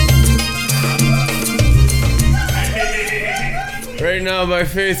Right now, by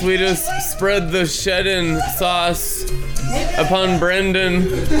faith, we just spread the shed-in sauce upon Brendan.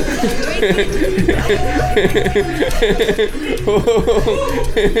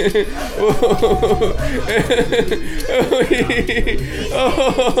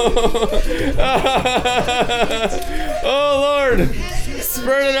 Oh, Lord.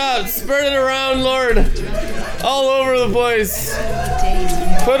 Spread it out. Spread it around, Lord. All over the place.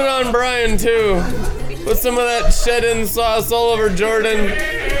 Put it on Brian, too. Put some of that shed-in sauce all over Jordan.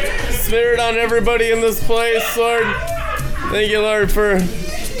 Smear it on everybody in this place, Lord. Thank you, Lord, for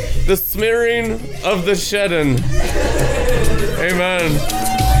the smearing of the shed-in. Amen.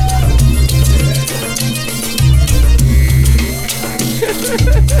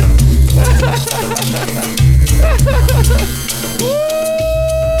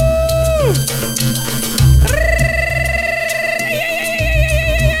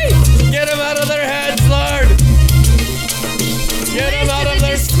 Get them out of their heads, Lord. Get them out of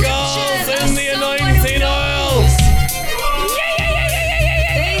their skulls in the anointing oil.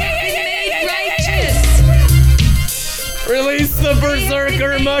 Release the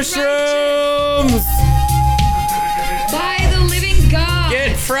berserker mushrooms. By the living God.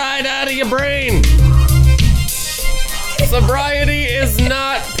 Get fried out of your brain. Sobriety is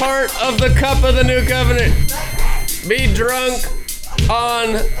not part of the cup of the new covenant. Be drunk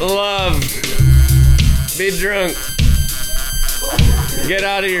on love. Be drunk. Get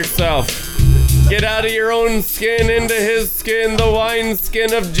out of yourself. Get out of your own skin into his skin, the wine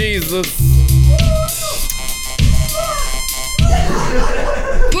skin of Jesus.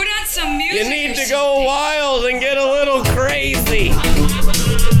 Put on some music. You need to go wild and get a little crazy.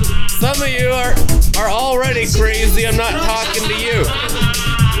 Some of you are already crazy. I'm not talking to you.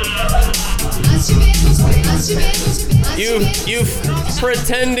 You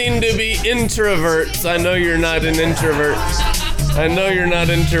pretending to be introverts. I know you're not an introvert. I know you're not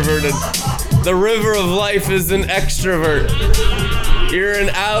introverted. The river of life is an extrovert. You're an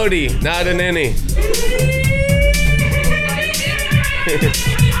outie, not an innie.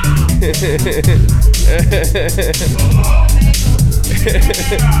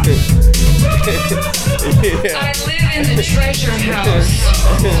 I live in the treasure house.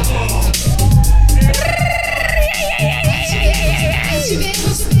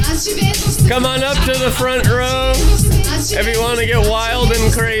 Come on up to the front row if you want to get wild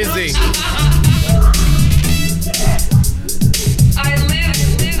and crazy. I live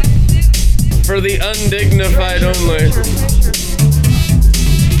For the undignified only.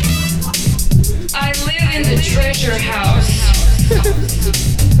 I live in the treasure house.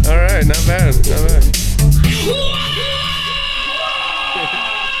 All right, not bad, not bad.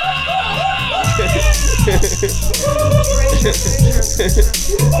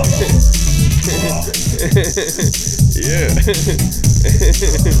 Yeah.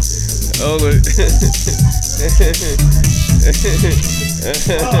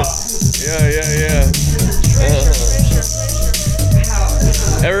 Yeah.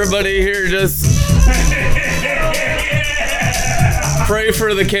 Everybody here just pray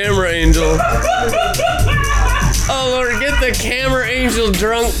for the camera angel. Oh, Lord, get the camera angel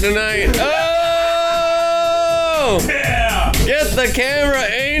drunk tonight. Oh! Get the camera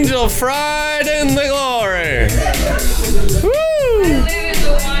angel fried in the glory. Woo!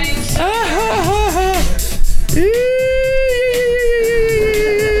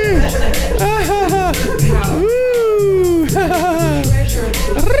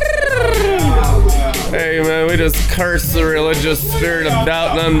 Hey man, we just curse the religious spirit of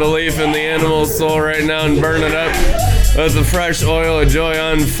doubt and unbelief in the animal soul right now and burn it up with the fresh oil of joy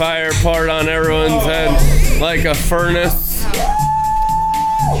on fire poured on everyone's head like a furnace.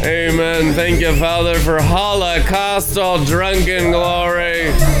 Amen. Thank you, Father, for Holocaustal drunken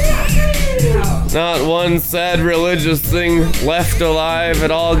glory. Not one sad religious thing left alive.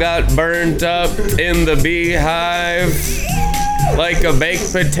 It all got burnt up in the beehive. Like a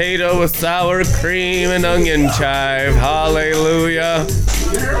baked potato with sour cream and onion chive. Hallelujah.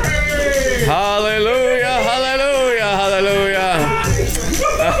 Hallelujah, hallelujah, hallelujah.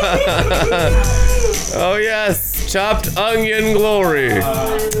 Oh yes, chopped onion glory.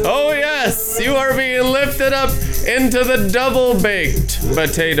 Oh yes, you are being lifted up into the double-baked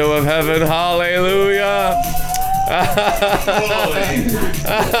potato of heaven. Hallelujah.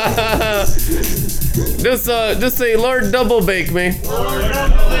 Just say, Lord, double bake me.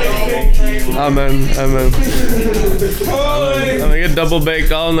 Amen. I'm gonna get double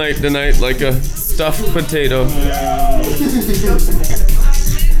baked all night tonight like a stuffed potato.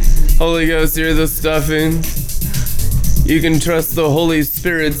 Holy Ghost, you're the stuffing. You can trust the Holy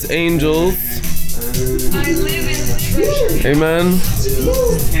Spirit's angels I live in the treasure. Amen.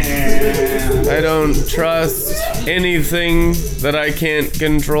 I don't trust anything that I can't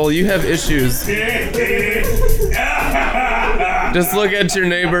control. You have issues. Just look at your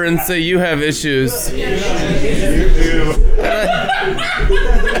neighbor and say, you have issues.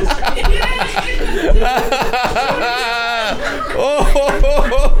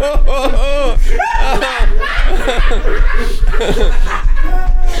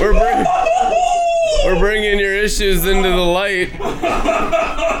 We're bringing your issues into the light,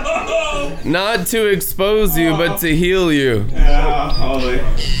 not to expose you, but to heal you.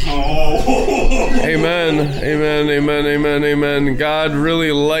 Amen, amen, amen, amen, amen. God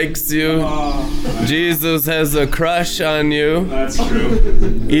really likes you. Jesus has a crush on you. That's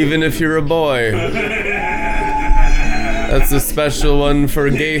true. Even if you're a boy. That's a special one for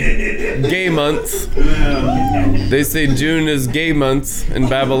gay month. They say June is gay month in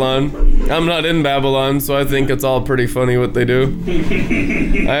Babylon. I'm not in Babylon, so I think it's all pretty funny what they do.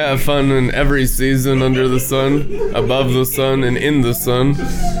 I have fun in every season under the sun, above the sun, and in the sun.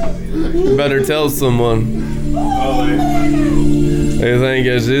 You better tell someone. Hey, thank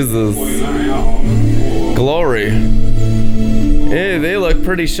you, Jesus. Glory. Hey, they look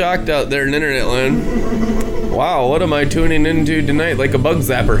pretty shocked out there in internet land. Wow, what am I tuning into tonight? Like a bug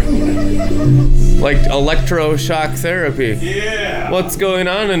zapper. Like electroshock therapy. Yeah. What's going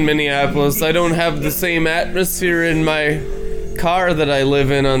on in Minneapolis? I don't have the same atmosphere in my car that I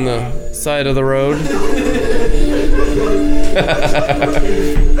live in on the side of the road.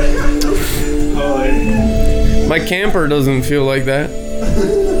 My camper doesn't feel like that.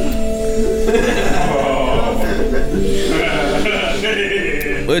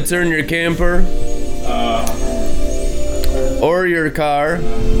 Let's turn your camper or your car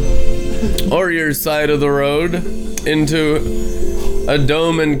or your side of the road into a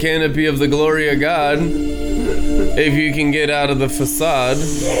dome and canopy of the glory of God if you can get out of the facade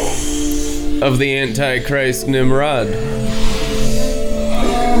of the Antichrist Nimrod.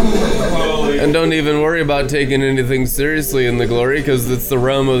 And don't even worry about taking anything seriously in the glory, because it's the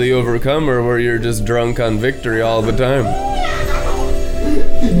realm of the overcomer where you're just drunk on victory all the time.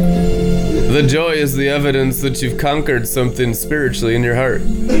 The joy is the evidence that you've conquered something spiritually in your heart.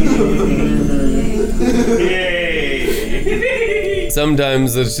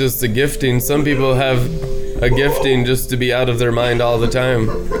 Sometimes it's just a gifting. Some people have a gifting just to be out of their mind all the time.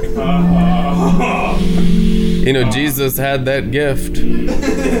 You know, Jesus had that gift.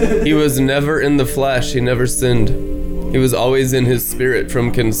 He was never in the flesh. He never sinned. He was always in his spirit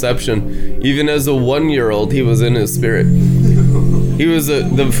from conception. Even as a 1-year-old, he was in his spirit. He was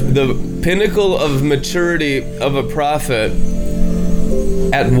the pinnacle of maturity of a prophet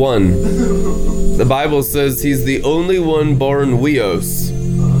at 1. The Bible says he's the only one born weos.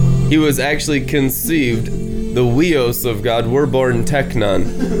 He was actually conceived, the weos of God. We're born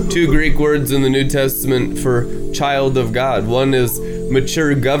teknon. 2 Greek words in the New Testament for child of God. One is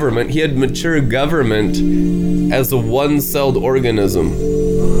mature government. He had mature government as a 1-celled organism.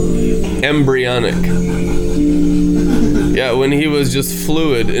 Embryonic. Yeah, when he was just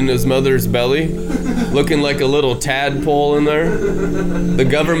fluid in his mother's belly, looking like a little tadpole in there. The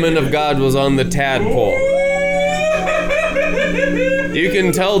government of God was on the tadpole. You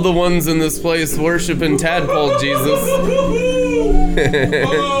can tell the ones in this place worshiping tadpole Jesus.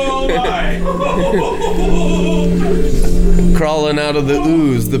 Oh my. Crawling out of the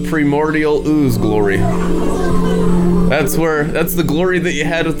ooze, the primordial ooze glory. That's the glory that you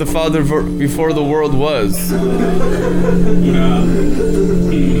had with the Father before the world was.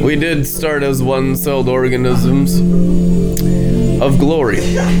 We did start as 1-celled organisms of glory.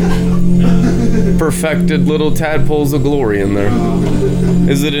 Perfected little tadpoles of glory in there.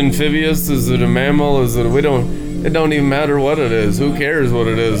 Is it amphibious? Is it a mammal? It don't even matter what it is. Who cares what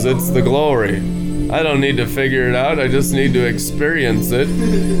it is? It's the glory. I don't need to figure it out. I just need to experience it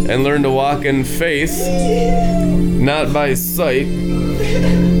and learn to walk in faith, not by sight,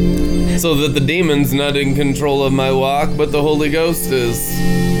 so that the demon's not in control of my walk, but the Holy Ghost is.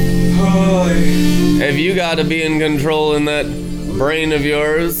 If you got to be in control in that brain of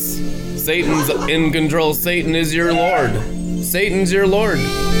yours, Satan's in control. Satan is your Lord. Satan's your Lord.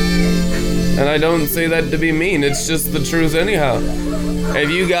 And I don't say that to be mean. It's just the truth anyhow. If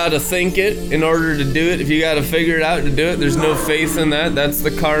you got to think it in order to do it, if you got to figure it out to do it, there's no faith in that. That's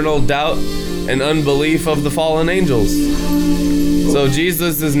the carnal doubt and unbelief of the fallen angels. So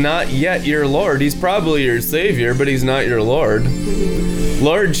Jesus is not yet your Lord. He's probably your Savior, but he's not your Lord.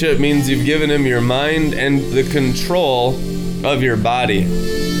 Lordship means you've given him your mind and the control of your body.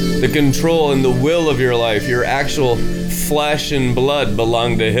 The control and the will of your life, your actual flesh and blood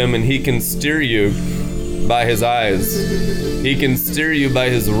belong to him, and he can steer you by his eyes. He can steer you by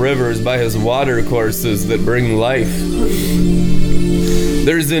his rivers, by his water courses that bring life.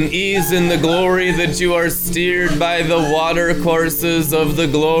 There's an ease in the glory that you are steered by the water courses of the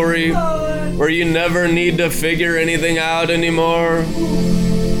glory, where you never need to figure anything out anymore.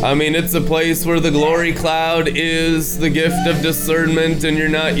 I mean, it's a place where the glory cloud is the gift of discernment, and you're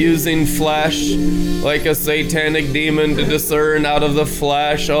not using flesh like a satanic demon to discern out of the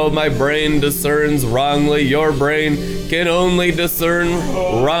flesh. Oh, my brain discerns wrongly. Your brain can only discern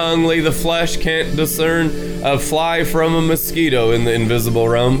wrongly. The flesh can't discern a fly from a mosquito in the invisible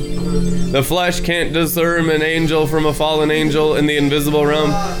realm. The flesh can't discern an angel from a fallen angel in the invisible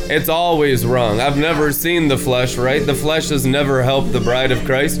realm. It's always wrong. I've never seen the flesh right. The flesh has never helped the bride of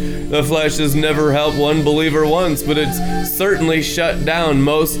Christ. The flesh has never helped one believer once, but it's certainly shut down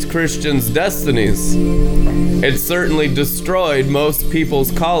most Christians' destinies. It's certainly destroyed most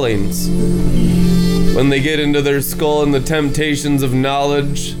people's callings. When they get into their skull and the temptations of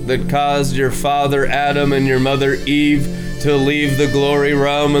knowledge that caused your father Adam and your mother Eve to leave the glory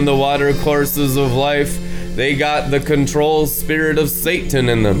realm and the water courses of life, they got the control spirit of Satan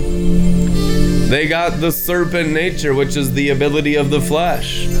in them. They got the serpent nature, which is the ability of the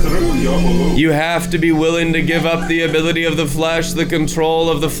flesh. You have to be willing to give up the ability of the flesh, the control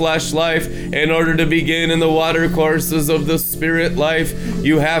of the flesh life, in order to begin in the water courses of the spirit life.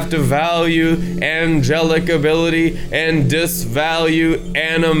 You have to value angelic ability and disvalue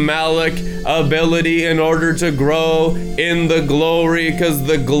animalic ability in order to grow in the glory, because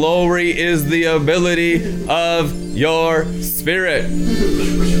the glory is the ability of your spirit.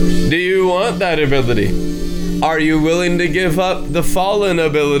 Do you want that ability? Are you willing to give up the fallen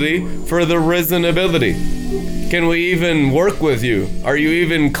ability for the risen ability? Can we even work with you? Are you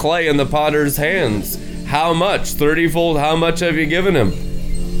even clay in the potter's hands? How much? 30-fold? How much have you given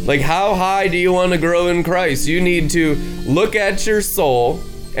him? Like, how high do you want to grow in Christ? You need to look at your soul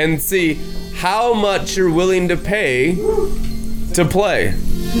and see how much you're willing to pay to play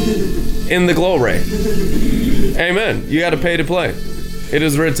in the glory. Amen. You got to pay to play. It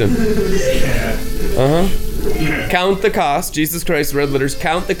is written. Count the cost. Jesus Christ, red letters.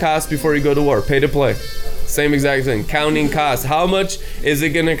 Count the cost before you go to war. Pay to play. Same exact thing. Counting costs. How much is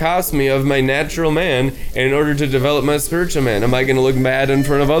it going to cost me of my natural man in order to develop my spiritual man? Am I going to look bad in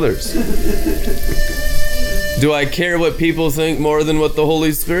front of others? Do I care what people think more than what the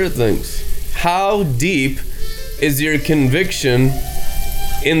Holy Spirit thinks? How deep is your conviction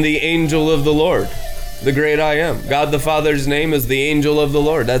in the angel of the Lord? The great I am. God the Father's name is the angel of the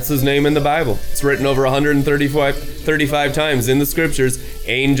Lord. That's his name in the Bible. It's written over 135 times in the scriptures.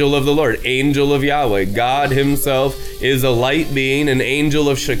 Angel of the Lord, angel of Yahweh. God himself is a light being, an angel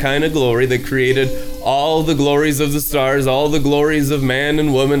of Shekinah glory that created all the glories of the stars, all the glories of man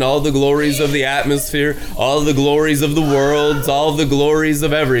and woman, all the glories of the atmosphere, all the glories of the worlds, all the glories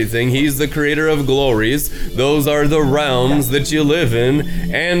of everything. He's the creator of glories. Those are the realms that you live in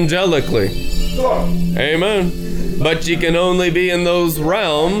angelically. Amen. But you can only be in those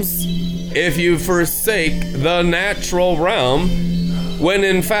realms if you forsake the natural realm, when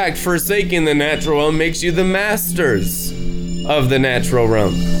in fact forsaking the natural realm makes you the masters of the natural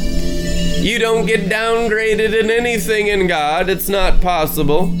realm. You don't get downgraded in anything in God. It's not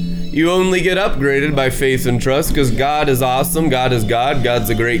possible. You only get upgraded by faith and trust, because God is awesome. God is God. God's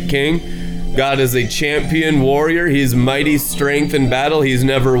a great king. God is a champion warrior. He's mighty strength in battle. He's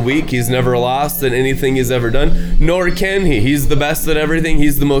never weak. He's never lost in anything he's ever done, nor can he. He's the best at everything.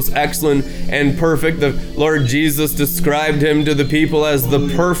 He's the most excellent and perfect. The Lord Jesus described him to the people as the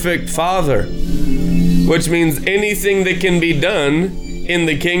perfect Father, which means anything that can be done in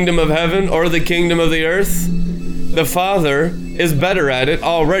the kingdom of heaven or the kingdom of the earth, the Father is better at it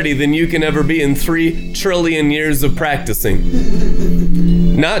already than you can ever be in 3 trillion years of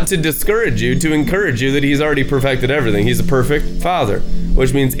practicing. Not to discourage you, to encourage you that he's already perfected everything. He's a perfect Father,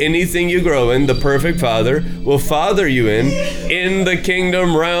 which means anything you grow in, the perfect Father will father you in the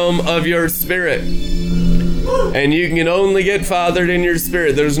kingdom realm of your spirit. And you can only get fathered in your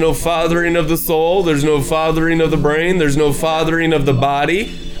spirit. There's no fathering of the soul. There's no fathering of the brain. There's no fathering of the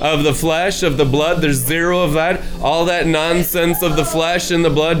body, of the flesh, of the blood. There's zero of that. All that nonsense of the flesh and the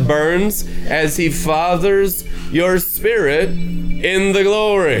blood burns as he fathers your spirit in the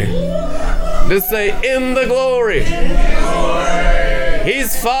glory. Just say, in the glory.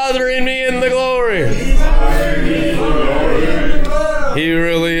 He's fathering me in the glory. He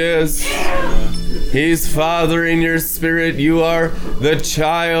really is. He's fathering your spirit. You are the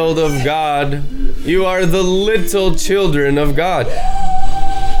child of God. You are the little children of God.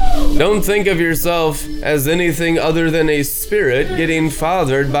 Don't think of yourself as anything other than a spirit getting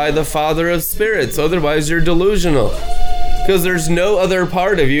fathered by the Father of spirits. Otherwise, you're delusional. Because there's no other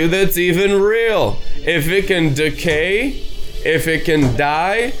part of you that's even real. If it can decay, if it can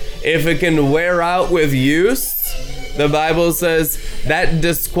die, if it can wear out with use, the Bible says that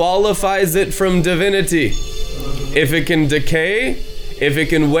disqualifies it from divinity. If it can decay, if it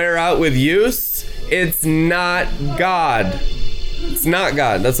can wear out with use, it's not God. It's not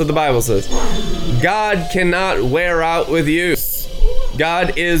God. That's what the Bible says. God cannot wear out with use.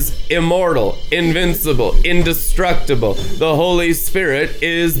 God is immortal, invincible, indestructible. The Holy Spirit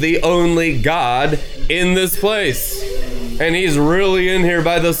is the only God in this place. And he's really in here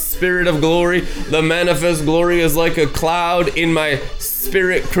by the Spirit of glory. The manifest glory is like a cloud in my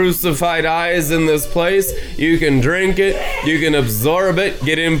spirit crucified eyes in this place. You can drink it, you can absorb it,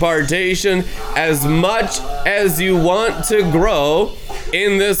 get impartation. As much as you want to grow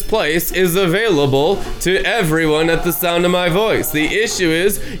in this place is available to everyone at the sound of my voice. The issue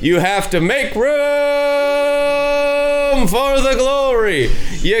is you have to make room for the glory.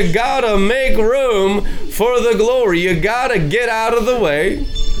 You gotta make room for the glory. You gotta get out of the way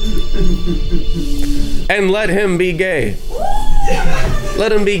and let him be gay.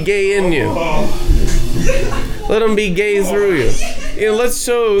 Let him be gay in you. Let him be gay through you. You know, let's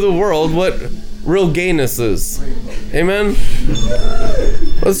show the world what real gayness is. Amen?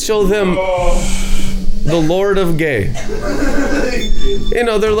 Let's show them the Lord of gay. You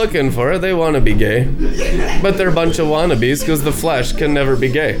know, they're looking for it. They want to be gay. But they're a bunch of wannabes because the flesh can never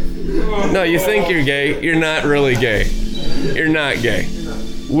be gay. No, you think you're gay. You're not really gay. You're not gay.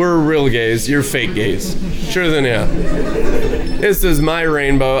 We're real gays. You're fake gays. Sure than yeah. This is my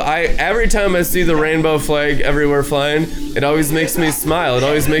rainbow. Every time I see the rainbow flag everywhere flying, it always makes me smile. It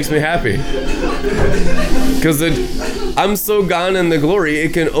always makes me happy. Because I'm so gone in the glory,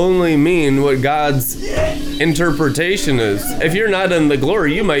 it can only mean what God's interpretation is. If you're not in the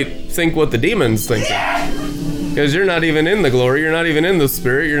glory, you might think what the demon's thinking. Because you're not even in the glory, you're not even in the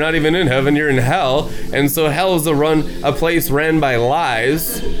spirit, you're not even in heaven, you're in hell. And so hell is a place ran by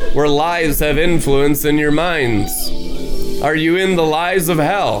lies, where lies have influence in your minds. Are you in the lies of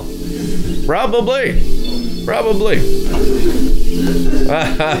hell? Probably.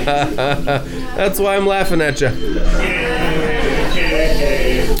 That's why I'm laughing at you.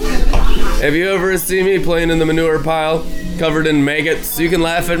 If you ever see me playing in the manure pile, covered in maggots, you can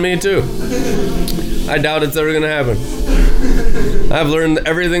laugh at me too. I doubt it's ever gonna happen. I've learned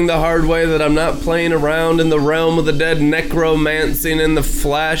everything the hard way, that I'm not playing around in the realm of the dead, necromancing in the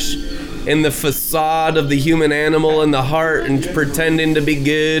flesh, in the facade of the human animal in the heart, and pretending to be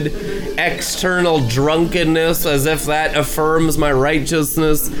good, external drunkenness as if that affirms my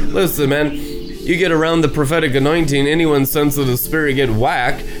righteousness. Listen, man, you get around the prophetic anointing, anyone's sensitive spirit get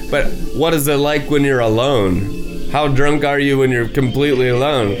whacked, but what is it like when you're alone? How drunk are you when you're completely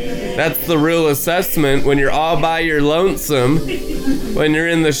alone? That's the real assessment. When you're all by your lonesome, when you're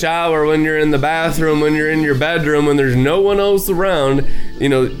in the shower, when you're in the bathroom, when you're in your bedroom, when there's no one else around, you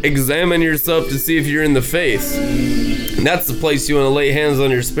know, examine yourself to see if you're in the faith. And that's the place you want to lay hands on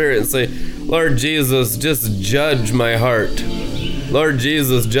your spirit and say, Lord Jesus, just judge my heart. Lord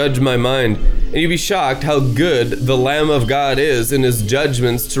Jesus, judge my mind. And you'd be shocked how good the Lamb of God is in his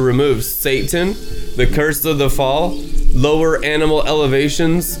judgments to remove Satan, the curse of the fall, lower animal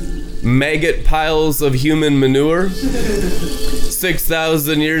elevations, maggot piles of human manure,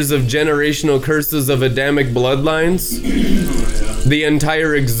 6,000 years of generational curses of Adamic bloodlines, the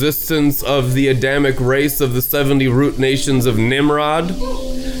entire existence of the Adamic race of the 70 root nations of Nimrod,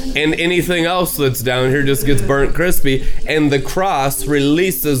 and anything else that's down here just gets burnt crispy, and the cross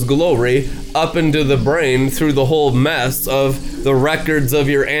releases glory up into the brain through the whole mess of the records of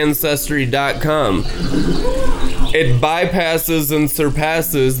your Ancestry.com. It bypasses and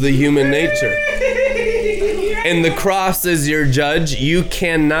surpasses the human nature. And the cross is your judge. You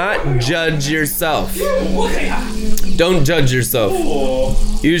cannot judge yourself. Don't judge yourself.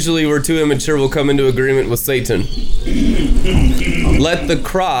 Usually we're too immature, we'll come into agreement with Satan. Let the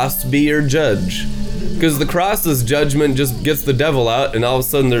cross be your judge. Because the cross's judgment just gets the devil out, and all of a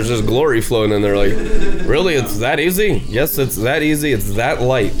sudden there's just glory flowing in there. Like, really, it's that easy? Yes, it's that easy. It's that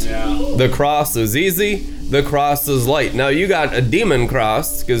light. The cross is easy. The cross is light. Now, you got a demon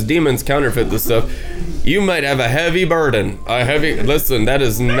cross, because demons counterfeit this stuff. You might have a heavy burden. Listen, that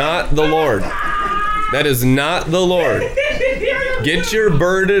is not the Lord. That is not the Lord. Get your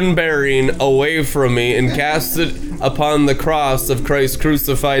burden bearing away from me and cast it upon the cross of Christ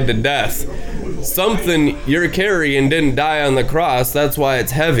crucified to death. Something you're carrying didn't die on the cross, that's why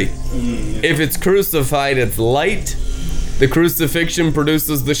it's heavy. If it's crucified, it's light. The crucifixion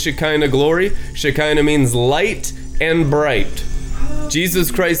produces the Shekinah glory. Shekinah means light and bright.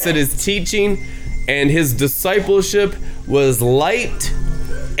 Jesus Christ said his teaching and his discipleship was light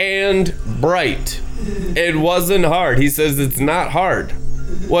and bright. It wasn't hard. He says it's not hard.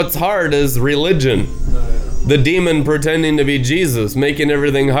 What's hard is religion. The demon pretending to be Jesus, making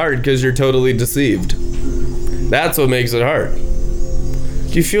everything hard because you're totally deceived. That's what makes it hard.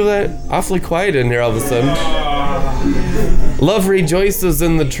 Do you feel that? Awfully quiet in here all of a sudden. Love rejoices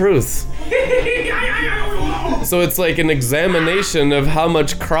in the truth. So it's like an examination of how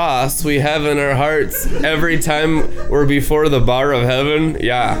much cross we have in our hearts every time we're before the bar of heaven.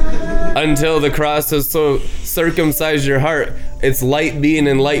 Yeah. Until the cross has so circumcised your heart. It's light being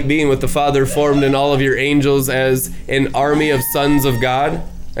and light being with the Father formed in all of your angels as an army of sons of God.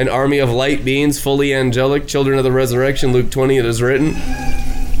 An army of light beings, fully angelic, children of the resurrection. Luke 20, it is written.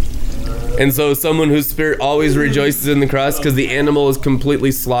 And so someone whose spirit always rejoices in the cross because the animal is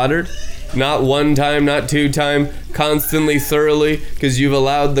completely slaughtered. Not one time, not two time, constantly, thoroughly, because you've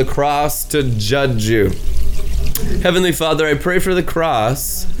allowed the cross to judge you. Heavenly Father, I pray for the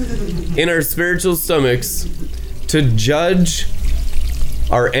cross in our spiritual stomachs to judge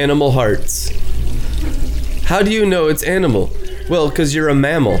our animal hearts. How do you know it's animal? Well, because you're a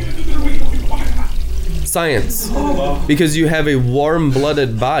mammal. Science. Because you have a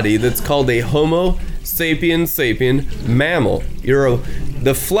warm-blooded body that's called a Homo sapien mammal.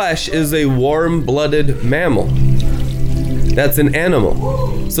 The flesh is a warm-blooded mammal. That's an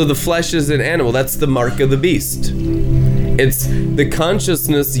animal. So the flesh is an animal. That's the mark of the beast. It's the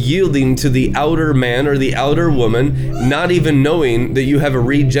consciousness yielding to the outer man or the outer woman, not even knowing that you have a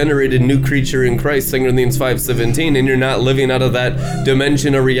regenerated new creature in Christ, 2 Corinthians 5:17, and you're not living out of that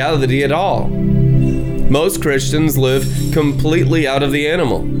dimension of reality at all. Most Christians live completely out of the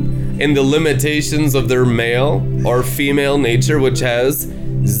animal, in the limitations of their male or female nature, which has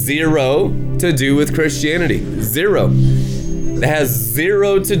zero to do with Christianity. Zero. It has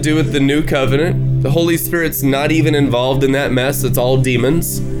zero to do with the new covenant. The Holy Spirit's not even involved in that mess. It's all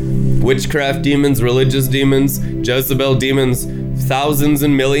demons. Witchcraft demons, religious demons, Jezebel demons, thousands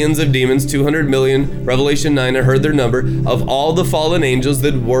and millions of demons, 200 million, Revelation 9, I heard their number, of all the fallen angels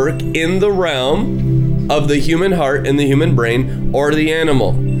that work in the realm of the human heart and the human brain or the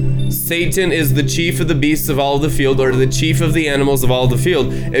animal. Satan is the chief of the beasts of all the field, or the chief of the animals of all the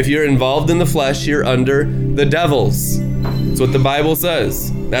field. If you're involved in the flesh, you're under the devils. That's what the Bible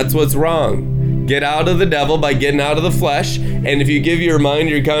says. That's what's wrong. Get out of the devil by getting out of the flesh, and if you give your mind,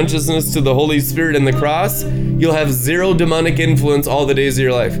 your consciousness to the Holy Spirit and the cross, you'll have zero demonic influence all the days of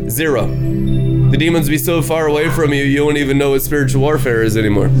your life. Zero. The demons be so far away from you, you won't even know what spiritual warfare is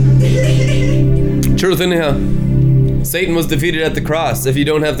anymore. Truth anyhow. Satan was defeated at the cross. If you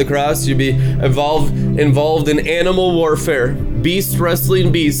don't have the cross, you'd be involved in animal warfare. Beast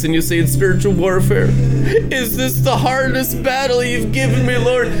wrestling beasts, and you say it's spiritual warfare. Is this the hardest battle you've given me,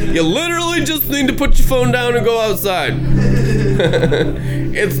 Lord? You literally just need to put your phone down and go outside.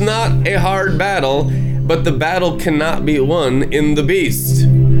 It's not a hard battle, but the battle cannot be won in the beast.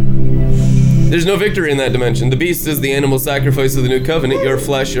 There's no victory in that dimension. The beast is the animal sacrifice of the new covenant. Your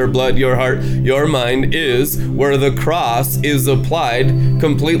flesh, your blood, your heart, your mind is where the cross is applied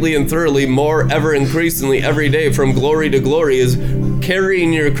completely and thoroughly, more ever increasingly every day from glory to glory, is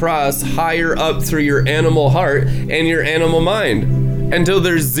carrying your cross higher up through your animal heart and your animal mind until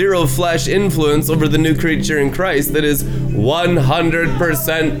there's zero flesh influence over the new creature in Christ that is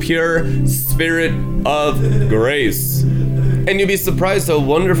 100% pure spirit of grace. And you'll be surprised how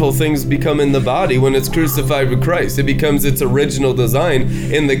wonderful things become in the body when it's crucified with Christ. It becomes its original design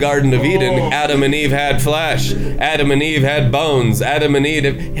in the Garden of Eden. Adam and Eve had flesh. Adam and Eve had bones. Adam and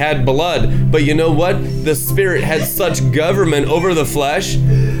Eve had blood. But you know what? The Spirit had such government over the flesh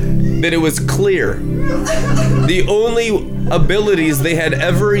that it was clear. The only abilities they had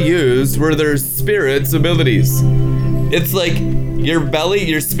ever used were their spirit's abilities. It's like your belly,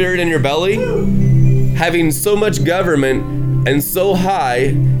 your spirit in your belly, having so much government and so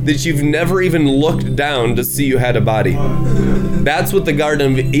high that you've never even looked down to see you had a body. That's what the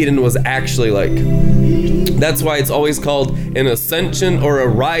Garden of Eden was actually like. That's why it's always called an ascension or a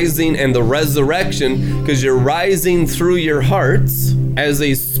rising and the resurrection, because you're rising through your hearts as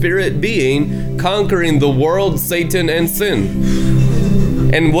a spirit being, conquering the world, Satan, and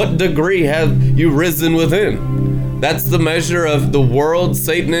sin. And what degree have you risen within? That's the measure of the world,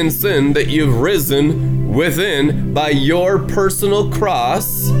 Satan, and sin, that you've risen within by your personal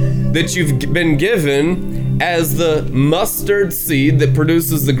cross that you've been given as the mustard seed that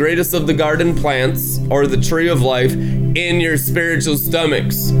produces the greatest of the garden plants, or the tree of life, in your spiritual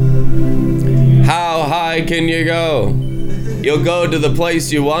stomachs. How high can you go? You'll go to the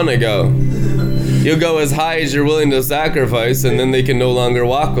place you want to go. You'll go as high as you're willing to sacrifice, and then they can no longer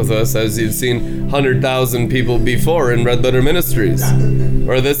walk with us, as you've seen 100,000 people before in Red Letter Ministries.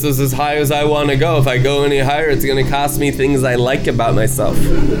 Or this is as high as I want to go. If I go any higher, it's going to cost me things I like about myself.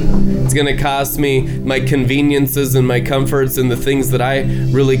 It's going to cost me my conveniences and my comforts and the things that I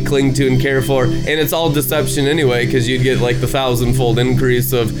really cling to and care for. And it's all deception anyway, because you'd get like the 1,000-fold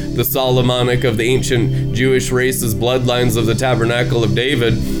increase of the Solomonic, of the ancient Jewish races, bloodlines of the tabernacle of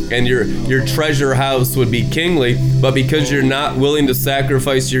David, and your treasure house would be kingly. But because you're not willing to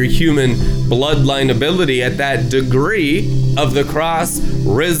sacrifice your human bloodline ability at that degree of the cross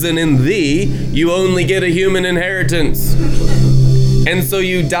risen in thee, you only get a human inheritance. And so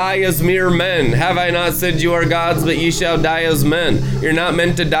you die as mere men. Have I not said you are gods, but ye shall die as men? You're not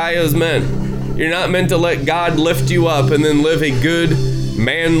meant to die as men. You're not meant to let God lift you up and then live a good,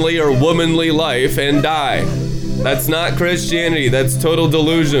 manly or womanly life and die. That's not Christianity. That's total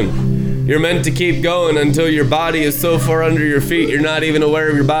delusion. You're meant to keep going until your body is so far under your feet you're not even aware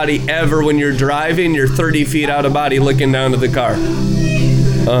of your body ever. When you're driving, you're 30 feet out of body looking down to the car.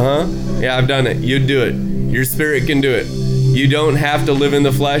 Yeah, I've done it. You do it. Your spirit can do it. You don't have to live in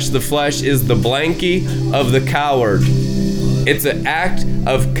the flesh. The flesh is the blankie of the coward. It's an act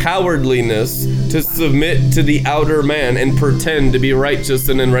of cowardliness to submit to the outer man and pretend to be righteous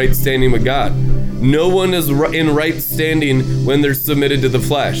and in right standing with God. No one is in right standing when they're submitted to the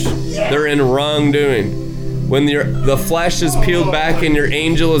flesh. They're in wrongdoing. When the flesh is peeled back and your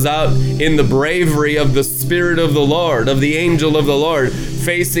angel is out in the bravery of the Spirit of the Lord, of the angel of the Lord,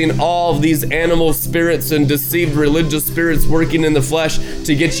 facing all of these animal spirits and deceived religious spirits working in the flesh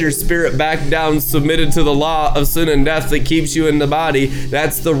to get your spirit back down, submitted to the law of sin and death that keeps you in the body.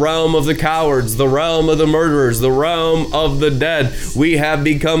 That's the realm of the cowards, the realm of the murderers, the realm of the dead. We have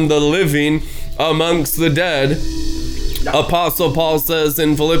become the living amongst the dead. Apostle Paul says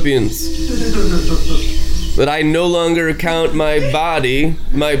in Philippians that I no longer count my body,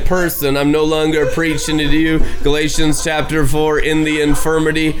 my person. I'm no longer preaching to you. Galatians chapter 4, in the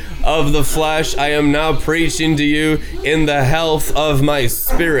infirmity of the flesh, I am now preaching to you in the health of my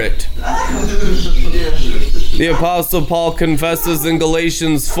spirit. The Apostle Paul confesses in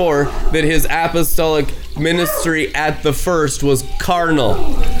Galatians 4 that his apostolic ministry at the first was carnal.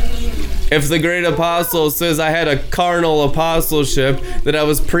 If the great apostle says I had a carnal apostleship, that I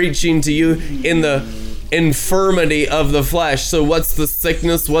was preaching to you in the infirmity of the flesh. So what's the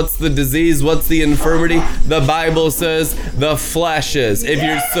sickness? What's the disease? What's the infirmity? The Bible says the flesh is. If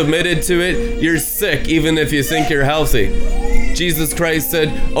you're submitted to it, you're sick, even if you think you're healthy. Jesus Christ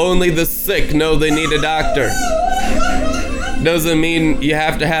said, only the sick know they need a doctor. Doesn't mean you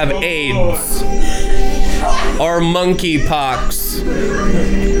have to have AIDS or monkeypox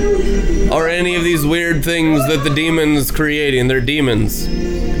or any of these weird things that the demon's creating. They're demons.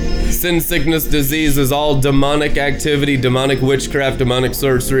 Sin, sickness, disease is all demonic activity, demonic witchcraft, demonic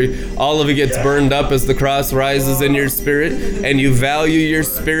sorcery. All of it gets burned up as the cross rises in your spirit and you value your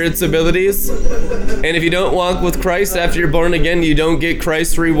spirit's abilities. And if you don't walk with Christ after you're born again, you don't get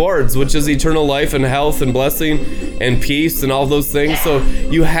Christ's rewards, which is eternal life and health and blessing and peace and all those things. So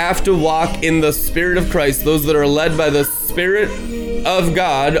you have to walk in the Spirit of Christ. Those that are led by the Spirit of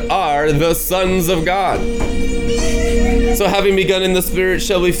God are the sons of God. So having begun in the spirit,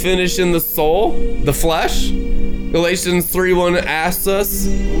 shall we finish in the soul, the flesh? Galatians 3:1 asks us,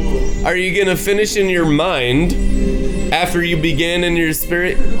 are you going to finish in your mind after you begin in your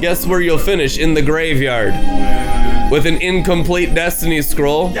spirit? Guess where you'll finish? In the graveyard. With an incomplete destiny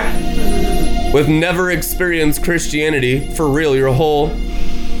scroll. With never experienced Christianity for real your whole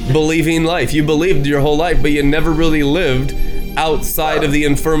believing life. You believed your whole life, but you never really lived outside of the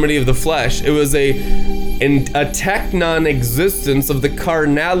infirmity of the flesh. It was a technon existence of the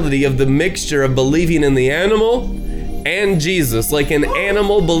carnality of the mixture of believing in the animal and Jesus, like an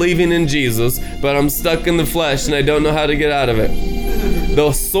animal believing in Jesus, but I'm stuck in the flesh and I don't know how to get out of it.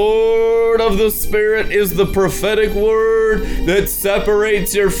 The sword of the Spirit is the prophetic word that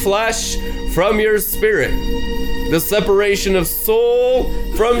separates your flesh from your spirit. The separation of soul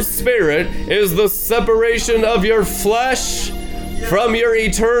from spirit is the separation of your flesh from your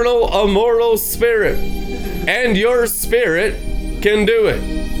eternal, immortal spirit. And your spirit can do it.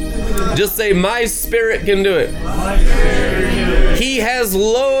 Just say, my spirit can do it. He has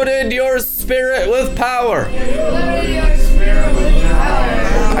loaded your spirit with power.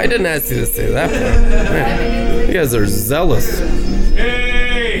 I didn't ask you to say that part. Man, you guys are zealous.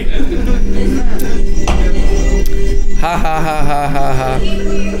 Ha ha ha ha ha ha.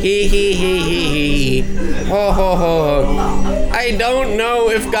 He he he he he. Ho ho ho ho. I don't know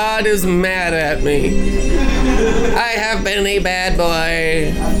if God is mad at me. I have been a bad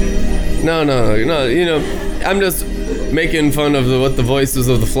boy. No, I'm just making fun of what the voices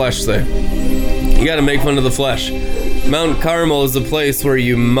of the flesh say. You gotta make fun of the flesh. Mount Carmel is a place where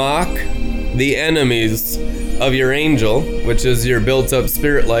you mock the enemies of your angel, which is your built-up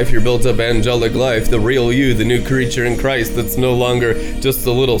spirit life, your built-up angelic life, the real you, the new creature in Christ that's no longer just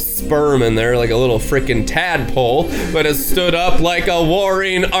a little sperm in there, like a little frickin' tadpole, but has stood up like a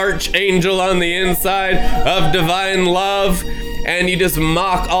warring archangel on the inside of divine love. And you just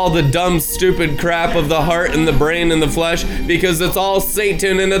mock all the dumb, stupid crap of the heart and the brain and the flesh because it's all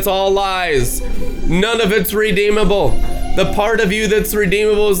Satan and it's all lies. None of it's redeemable. The part of you that's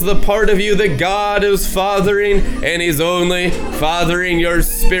redeemable is the part of you that God is fathering, and He's only fathering your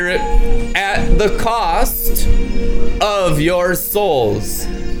spirit at the cost of your souls.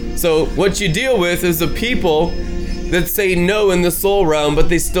 So what you deal with is a people that say no in the soul realm, but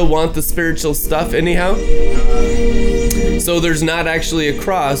they still want the spiritual stuff anyhow. So there's not actually a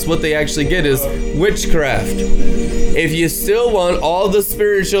cross. What they actually get is witchcraft. If you still want all the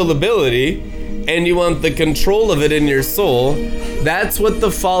spiritual ability and you want the control of it in your soul, that's what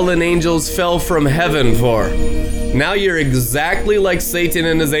the fallen angels fell from heaven for. Now you're exactly like Satan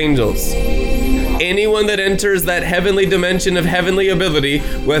and his angels. Anyone that enters that heavenly dimension of heavenly ability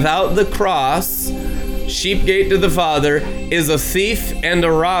without the cross, sheep gate to the Father, is a thief and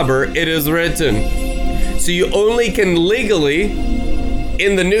a robber, it is written. So you only can legally,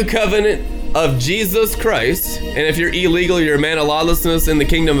 in the new covenant of Jesus Christ, and if you're illegal, you're a man of lawlessness in the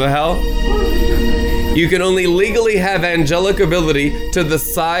kingdom of hell, you can only legally have angelic ability to the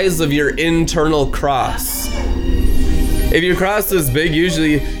size of your internal cross. If your cross is big,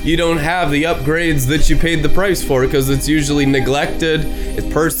 usually you don't have the upgrades that you paid the price for because it's usually neglected, it's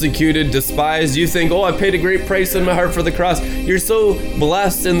persecuted, despised. You think, oh, I paid a great price in my heart for the cross. You're so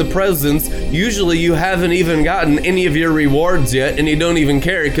blessed in the presence, usually you haven't even gotten any of your rewards yet, and you don't even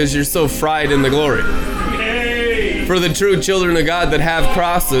care because you're so fried in the glory. For the true children of God that have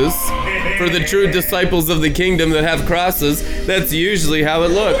crosses, for the true disciples of the kingdom that have crosses, that's usually how it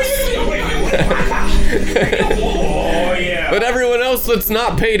looks. But everyone else that's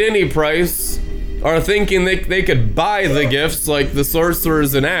not paid any price are thinking they could buy the gifts like the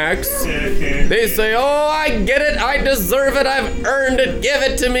sorcerers in Acts. They say, oh, I get it, I deserve it, I've earned it, give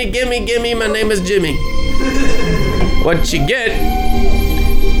it to me, gimme, my name is Jimmy. What you get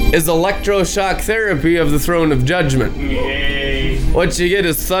is electroshock therapy of the throne of judgment. What you get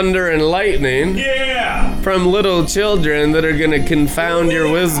is thunder and lightning from little children that are going to confound your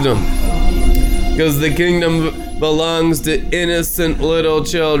wisdom. Because the kingdom belongs to innocent little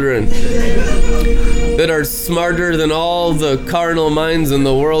children that are smarter than all the carnal minds in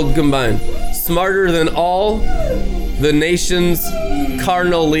the world combined. Smarter than all the nation's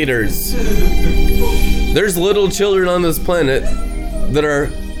carnal leaders. There's little children on this planet that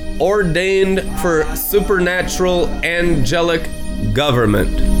are ordained for supernatural angelic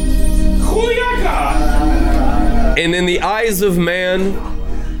government. And in the eyes of man,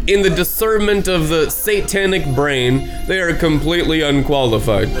 in the discernment of the satanic brain, they are completely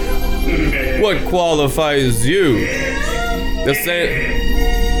unqualified. What qualifies you? The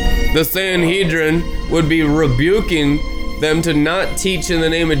Sanhedrin would be rebuking them to not teach in the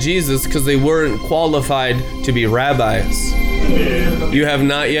name of Jesus because they weren't qualified to be rabbis. You have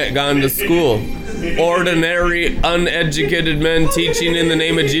not yet gone to school. Ordinary, uneducated men teaching in the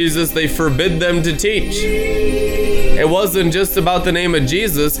name of Jesus, they forbid them to teach. It wasn't just about the name of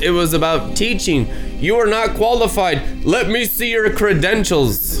Jesus, it was about teaching. You are not qualified. Let me see your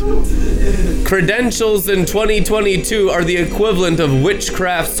credentials. Credentials in 2022 are the equivalent of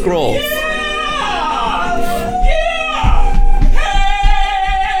witchcraft scrolls.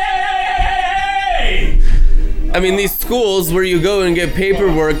 I mean, these schools where you go and get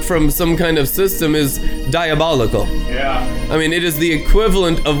paperwork from some kind of system is diabolical. I mean, it is the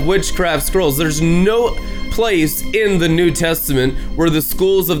equivalent of witchcraft scrolls. There's no place in the New Testament where the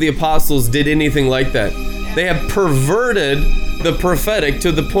schools of the apostles did anything like that. They have perverted the prophetic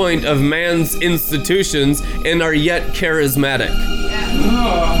to the point of man's institutions and are yet charismatic.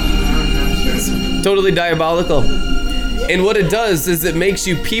 It's totally diabolical. And what it does is it makes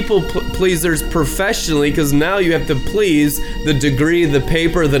you people pleasers professionally, because now you have to please the degree, the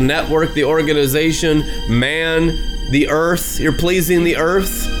paper, the network, the organization, man, the earth. You're pleasing the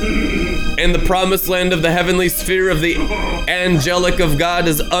earth. And the promised land of the heavenly sphere of the angelic of God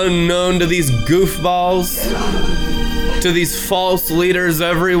is unknown to these goofballs. to these false leaders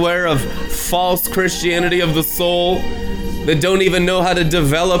everywhere of false Christianity of the soul that don't even know how to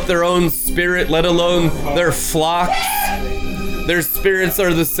develop their own spirit, let alone their flocks. Their spirits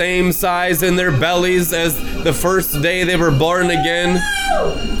are the same size in their bellies as the first day they were born again.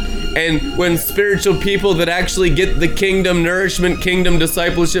 And when spiritual people that actually get the kingdom nourishment, kingdom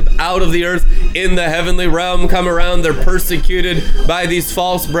discipleship out of the earth in the heavenly realm come around, they're persecuted by these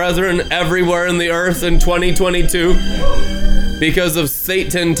false brethren everywhere in the earth in 2022 because of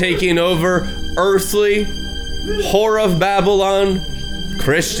Satan taking over earthly, whore of Babylon,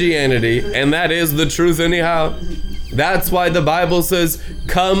 Christianity. And that is the truth anyhow. That's why the Bible says,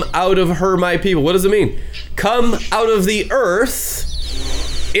 come out of her, my people. What does it mean? Come out of the earth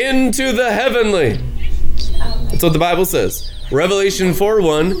into the heavenly. That's what the Bible says. Revelation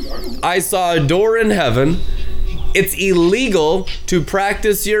 4:1, I saw a door in heaven. It's illegal to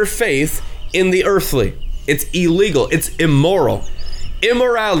practice your faith in the earthly. It's illegal. It's immoral.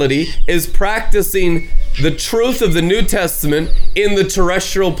 Immorality is practicing the truth of the New Testament in the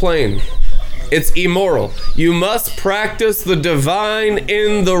terrestrial plane. It's immoral. You must practice the divine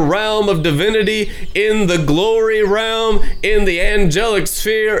in the realm of divinity, in the glory realm, in the angelic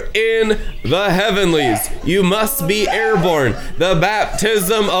sphere, in the heavenlies. You must be airborne. The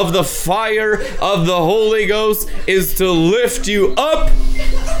baptism of the fire of the Holy Ghost is to lift you up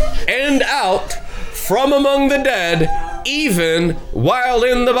and out from among the dead, even while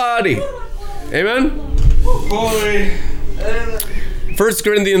in the body. Amen? Holy. 1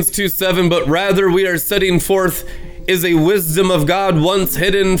 Corinthians 2:7, but rather we are setting forth is a wisdom of God once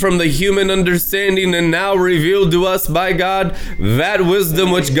hidden from the human understanding and now revealed to us by God, that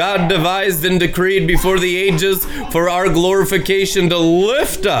wisdom which God devised and decreed before the ages for our glorification, to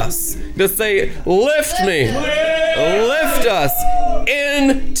lift us, to say, lift me, lift us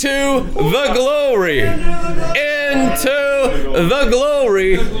into the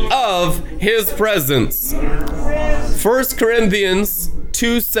glory of his presence. 1 Corinthians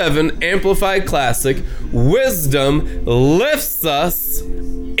 2:7 Amplified Classic, wisdom lifts us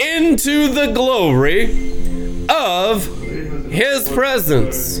into the glory of his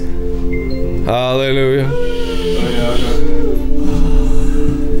presence. Hallelujah.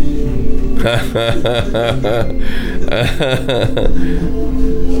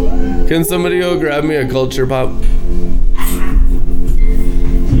 Can somebody go grab me a culture pop?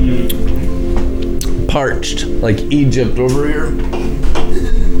 Parched, like Egypt over here.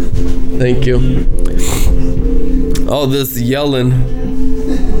 Thank you. All this yelling.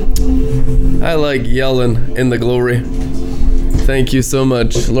 I like yelling in the glory. Thank you so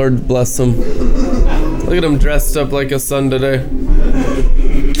much. Lord bless them. Look at him dressed up like a son today.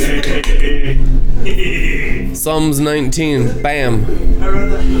 Psalms 19. Bam.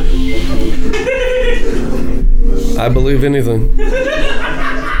 I believe anything.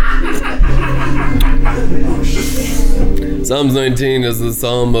 Psalms 19 is the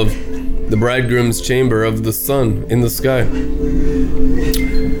psalm of the bridegroom's chamber of the sun in the sky.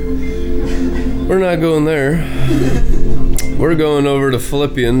 We're not going there. We're going over to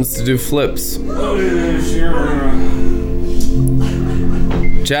Philippians to do flips.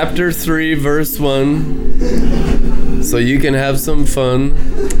 Chapter 3, verse 1. So you can have some fun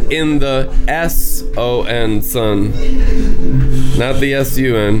in the S-O-N, son. Not the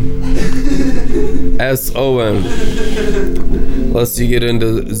S-U-N. S-O-N. Lest you get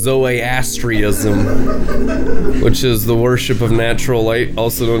into Zoroastrianism, which is the worship of natural light,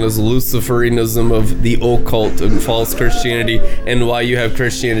 also known as Luciferianism of the occult and false Christianity, and why you have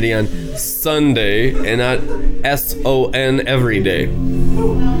Christianity on Sunday and not S-O-N every day.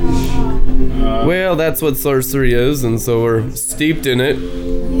 Well, that's what sorcery is, and so we're steeped in it.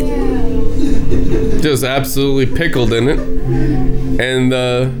 Just absolutely pickled in it. And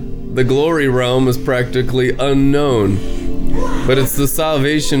the glory realm is practically unknown. But it's the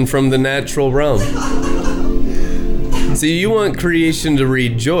salvation from the natural realm. See, you want creation to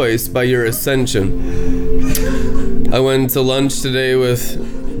rejoice by your ascension. I went to lunch today with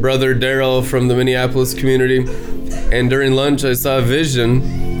Brother Daryl from the Minneapolis community, and during lunch I saw a vision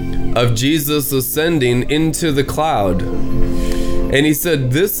of Jesus ascending into the cloud. And he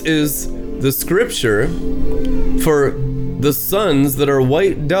said, this is the scripture for the sons that are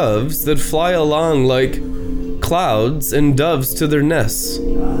white doves that fly along like clouds and doves to their nests.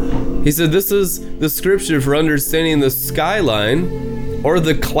 He said, this is the scripture for understanding the skyline or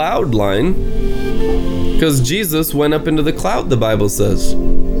the cloud line, because Jesus went up into the cloud, the Bible says.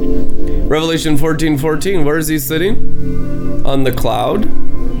 Revelation 14:14, where is he sitting? On the cloud.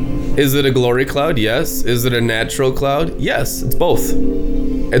 Is it a glory cloud? Yes. Is it a natural cloud? Yes, it's both.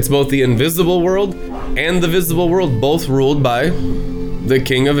 It's both the invisible world and the visible world, both ruled by the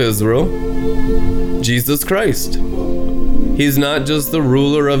King of Israel, Jesus Christ. He's not just the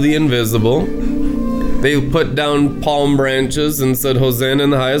ruler of the invisible. They put down palm branches and said, Hosanna in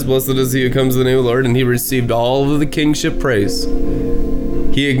the highest, blessed is he who comes in the name of the Lord, and he received all of the kingship praise.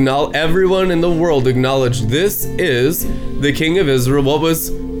 Everyone in the world acknowledged this is the King of Israel. What was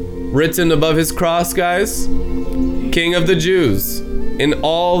written above his cross, guys? King of the Jews, in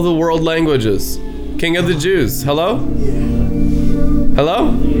all the world languages. King of the Jews. Hello?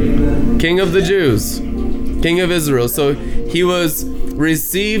 Hello? King of the Jews. King of Israel. So he was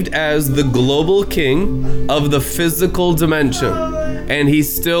received as the global king of the physical dimension. And he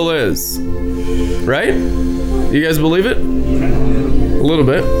still is. Right? You guys believe it? A little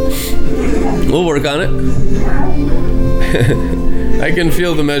bit. We'll work on it. I can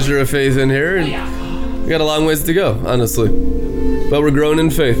feel the measure of faith in here. And we got a long ways to go, honestly. But we're growing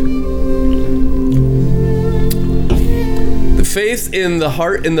in faith. The faith in the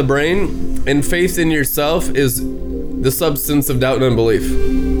heart and the brain and faith in yourself is the substance of doubt and unbelief.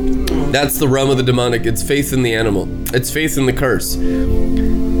 That's the realm of the demonic. It's faith in the animal. It's faith in the curse.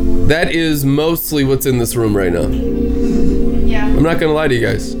 That is mostly what's in this room right now. Yeah. I'm not gonna lie to you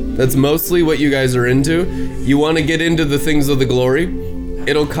guys. That's mostly what you guys are into. You want to get into the things of the glory.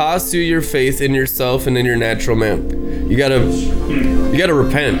 It'll cost you your faith in yourself and in your natural man. You gotta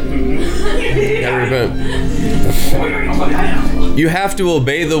repent. You gotta repent. You have to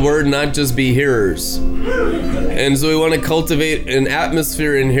obey the word, not just be hearers. And so we want to cultivate an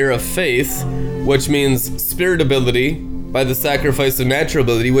atmosphere in here of faith, which means spirit ability by the sacrifice of natural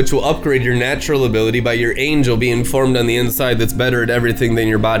ability, which will upgrade your natural ability by your angel being formed on the inside that's better at everything than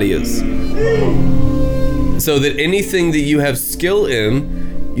your body is. So that anything that you have skill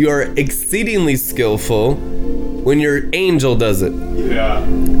in, you are exceedingly skillful when your angel does it. Yeah.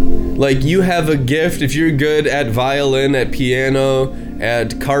 Like you have a gift, if you're good at violin, at piano,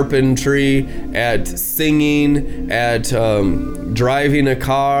 at carpentry, at singing, at driving a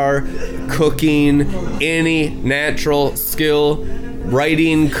car, cooking, any natural skill,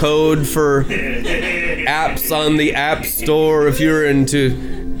 writing code for apps on the App Store, if you're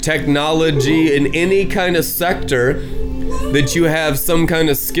into technology in any kind of sector that you have some kind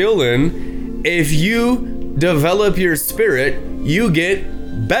of skill in, if you develop your spirit, you get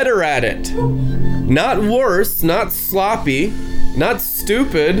better at it. Not worse, not sloppy, not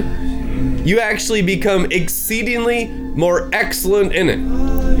stupid. You actually become exceedingly more excellent in it.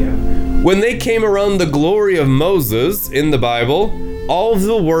 When they came around the glory of Moses in the Bible, all of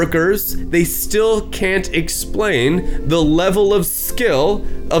the workers, they still can't explain the level of skill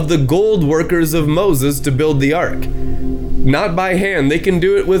of the gold workers of Moses to build the ark. Not by hand. They can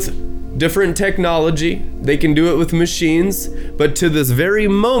do it with different technology. They can do it with machines. But to this very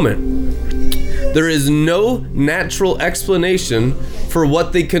moment, there is no natural explanation for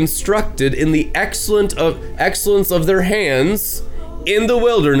what they constructed in the excellence of their hands in the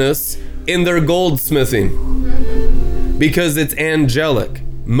wilderness in their goldsmithing. Because it's angelic.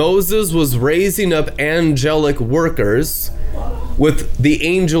 Moses was raising up angelic workers with the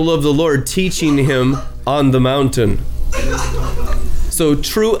angel of the Lord teaching him on the mountain. So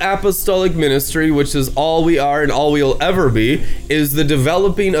true apostolic ministry, which is all we are and all we'll ever be, is the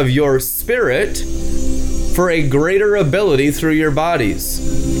developing of your spirit for a greater ability through your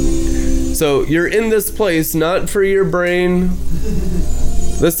bodies. So you're in this place not for your brain.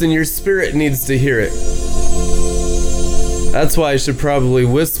 Listen, your spirit needs to hear it. That's why I should probably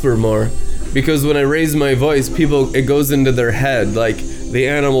whisper more, because when I raise my voice, it goes into their head like the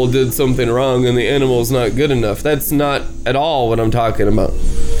animal did something wrong and the animal's not good enough. That's not at all what I'm talking about.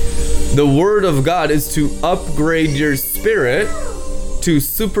 The word of God is to upgrade your spirit to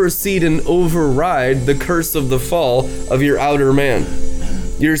supersede and override the curse of the fall of your outer man.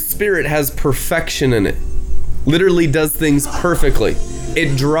 Your spirit has perfection in it. Literally does things perfectly.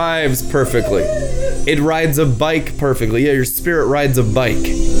 It drives perfectly. It rides a bike perfectly. Yeah, your spirit rides a bike.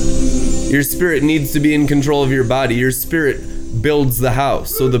 Your spirit needs to be in control of your body. Your spirit builds the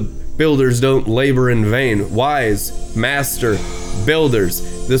house, so the builders don't labor in vain. Wise, master builders.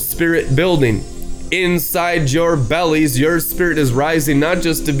 The spirit building. Inside your bellies, your spirit is rising, not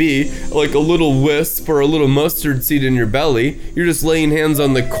just to be like a little wisp or a little mustard seed in your belly. You're just laying hands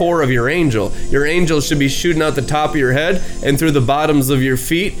on the core of your angel. Your angel should be shooting out the top of your head and through the bottoms of your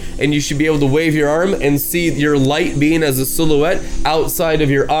feet, and you should be able to wave your arm and see your light being as a silhouette outside of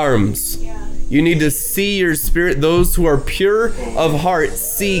your arms. You need to see your spirit. Those who are pure of heart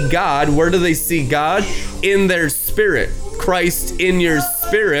see God. Where do they see God? In their spirit. spirit. Christ in your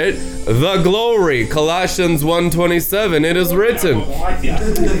spirit, the glory. Colossians 1:27, it is written.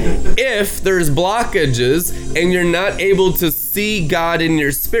 If there's blockages and you're not able to see God in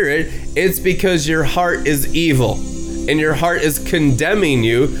your spirit, it's because your heart is evil and your heart is condemning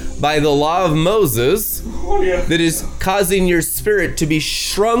you by the law of Moses that is causing your spirit to be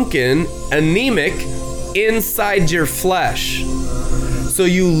shrunken, anemic inside your flesh. So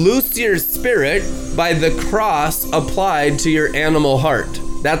you loose your spirit by the cross applied to your animal heart.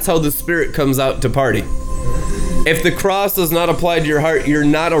 That's how the spirit comes out to party. If the cross is not applied to your heart, you're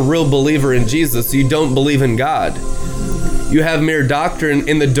not a real believer in Jesus. You don't believe in God. You have mere doctrine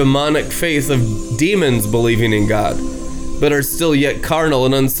in the demonic faith of demons believing in God, but are still yet carnal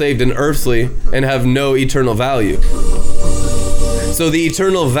and unsaved and earthly and have no eternal value. So the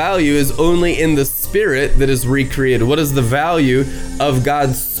eternal value is only in the spirit that is recreated. What is the value of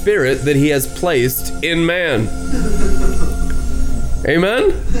God's spirit that he has placed in man?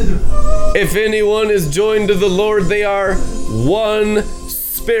 Amen? If anyone is joined to the Lord, they are one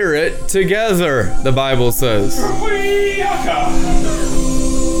spirit together, the Bible says.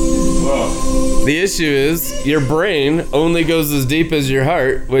 The issue is your brain only goes as deep as your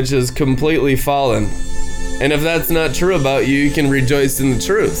heart, which is completely fallen. And if that's not true about you, you can rejoice in the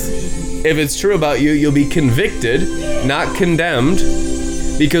truth. If it's true about you, you'll be convicted, not condemned,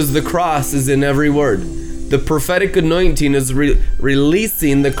 because the cross is in every word. The prophetic anointing is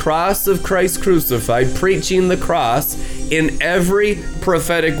releasing the cross of Christ crucified, preaching the cross in every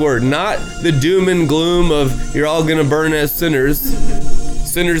prophetic word. Not the doom and gloom of you're all going to burn as sinners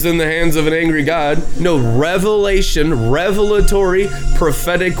in the hands of an angry God. No, revelation, revelatory,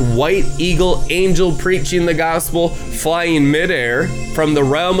 prophetic, white eagle, angel preaching the gospel, flying midair from the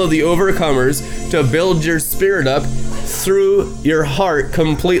realm of the overcomers to build your spirit up through your heart,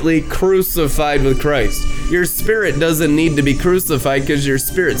 completely crucified with Christ. Your spirit doesn't need to be crucified because your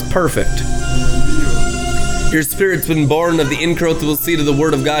spirit's perfect. Your spirit's been born of the incorruptible seed of the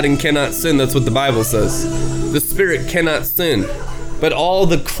word of God and cannot sin. That's what the Bible says. The spirit cannot sin. But all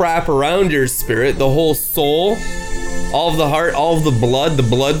the crap around your spirit, the whole soul, all of the heart, all of the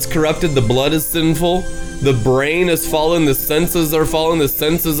blood's corrupted, the blood is sinful, the brain is fallen, the senses are fallen, the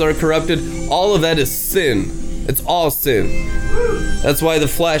senses are corrupted. All of that is sin. It's all sin. That's why the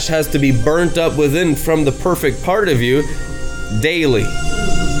flesh has to be burnt up within from the perfect part of you daily.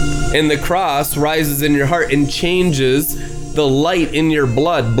 And the cross rises in your heart and changes the light in your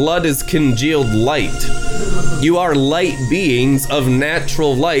blood. Blood is congealed light. You are light beings of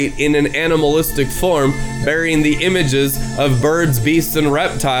natural light in an animalistic form, bearing the images of birds, beasts, and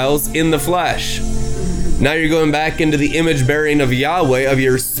reptiles in the flesh. Now you're going back into the image bearing of Yahweh, of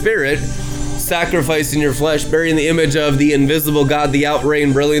your spirit, sacrificing your flesh, bearing the image of the invisible God, the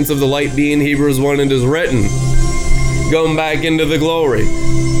outreigned brilliance of the light being, Hebrews 1, it is written. Going back into the glory.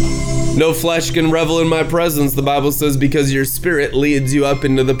 No flesh can revel in my presence, the Bible says, because your spirit leads you up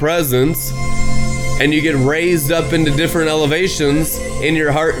into the presence. And you get raised up into different elevations in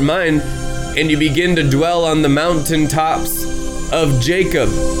your heart and mind, and you begin to dwell on the mountaintops of Jacob.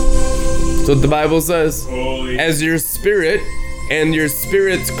 That's what the Bible says. As your spirit and your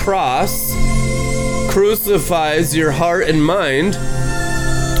spirit's cross crucifies your heart and mind,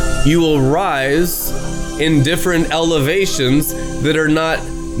 you will rise in different elevations that are not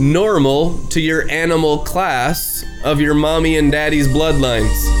normal to your animal class of your mommy and daddy's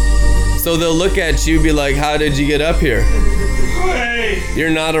bloodlines. So they'll look at you and be like, how did you get up here? Hey. You're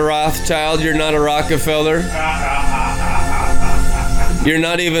not a Rothschild, you're not a Rockefeller. You're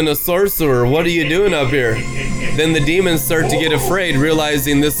not even a sorcerer. What are you doing up here? Then the demons start to get afraid,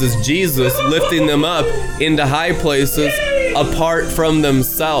 realizing this is Jesus lifting them up into high places apart from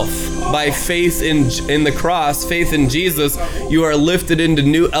themselves. By faith in the cross, faith in Jesus, you are lifted into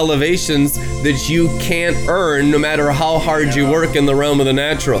new elevations that you can't earn no matter how hard you work in the realm of the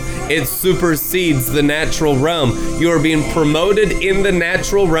natural. It supersedes the natural realm. You are being promoted in the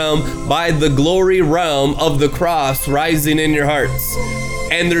natural realm by the glory realm of the cross rising in your hearts.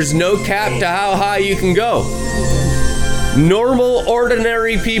 And there's no cap to how high you can go. Normal,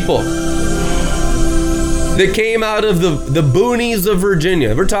 ordinary people that came out of the boonies of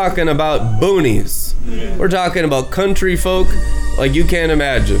Virginia. We're talking about boonies. We're talking about country folk like you can't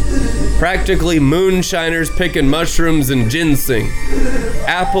imagine. Practically moonshiners picking mushrooms and ginseng.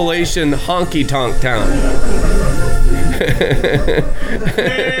 Appalachian honky-tonk town.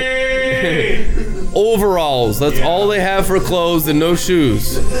 Overalls, that's all they have for clothes and no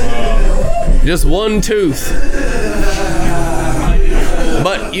shoes. Just one tooth.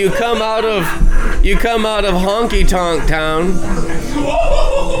 But you come out of honky-tonk town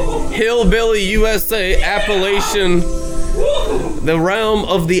hillbilly USA, Appalachian, the realm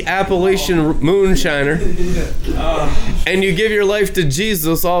of the Appalachian moonshiner, and you give your life to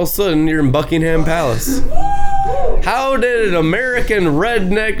Jesus, all of a sudden you're in Buckingham Palace. How did an American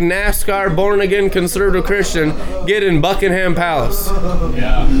redneck NASCAR born-again conservative Christian get in Buckingham Palace?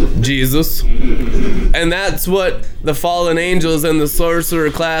 Jesus. And that's what the fallen angels and the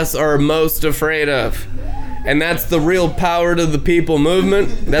sorcerer class are most afraid of. And that's the real power to the people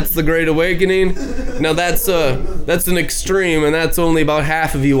movement. That's the Great Awakening. Now that's an extreme, and that's only about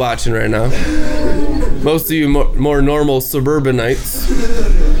half of you watching right now. Most of you more normal suburbanites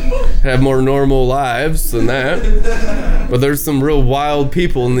have more normal lives than that. But there's some real wild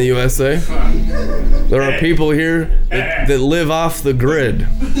people in the USA. There are people here that live off the grid.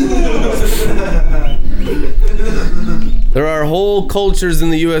 There are whole cultures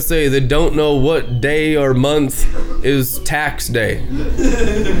in the USA that don't know what day or month is tax day.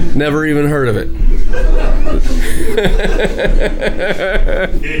 Never even heard of it.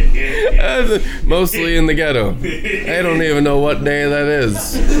 Mostly in the ghetto. They don't even know what day that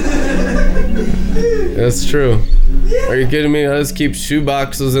is. That's true. Are you kidding me? I just keep shoe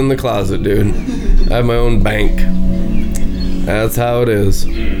boxes in the closet, dude. I have my own bank. That's how it is.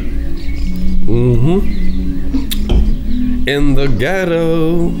 In the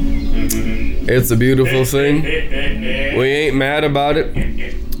ghetto. It's a beautiful thing. We ain't mad about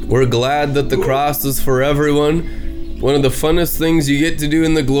it. We're glad that the cross is for everyone. One of the funnest things you get to do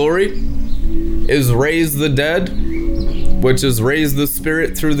in the glory is raise the dead, which is raise the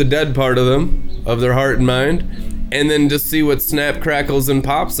spirit through the dead part of them, of their heart and mind, and then just see what snap, crackles, and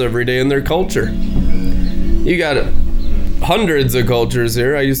pops every day in their culture. You got hundreds of cultures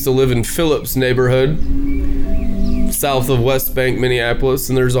here. I used to live in Phillips neighborhood, south of West Bank, Minneapolis,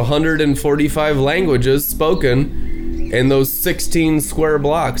 and there's 145 languages spoken in those 16 square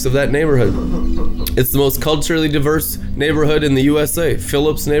blocks of that neighborhood. It's the most culturally diverse neighborhood in the USA,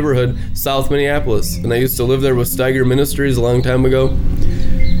 Phillips neighborhood, South Minneapolis. And I used to live there with Steiger Ministries a long time ago.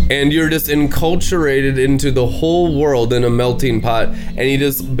 And you're just enculturated into the whole world in a melting pot, and you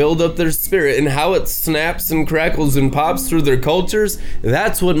just build up their spirit, and how it snaps and crackles and pops through their cultures.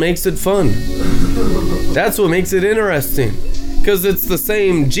 That's what makes it fun. That's what makes it interesting, because it's the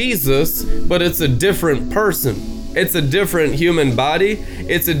same Jesus, but it's a different person. It's a different human body.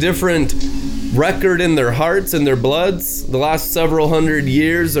 It's a different record in their hearts and their bloods. The last several hundred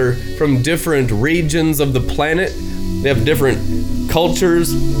years are from different regions of the planet. They have different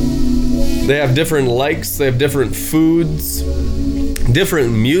cultures. They have different likes. They have different foods,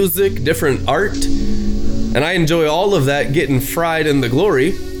 different music, different art. And I enjoy all of that getting fried in the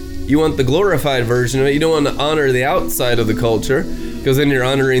glory. You want the glorified version of it. You don't want to honor the outside of the culture, because then you're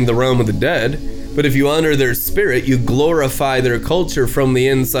honoring the realm of the dead. But if you honor their spirit, you glorify their culture from the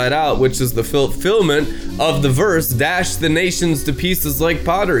inside out, which is the fulfillment of the verse, dash the nations to pieces like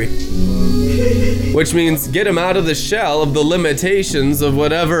pottery. Which means get them out of the shell of the limitations of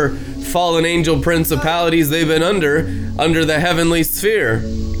whatever fallen angel principalities they've been under the heavenly sphere.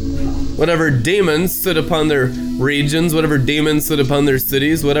 Whatever demons sit upon their regions, whatever demons sit upon their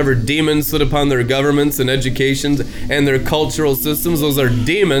cities, whatever demons sit upon their governments and educations and their cultural systems, those are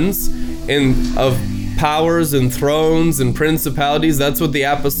demons of powers and thrones and principalities. That's what the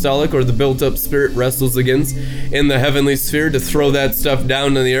apostolic or the built-up spirit wrestles against in the heavenly sphere, to throw that stuff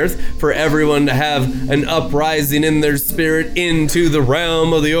down to the earth, for everyone to have an uprising in their spirit into the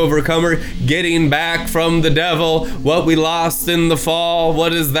realm of the overcomer, getting back from the devil what we lost in the fall.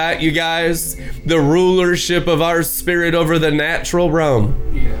 What is that, you guys? The rulership of our spirit over the natural realm.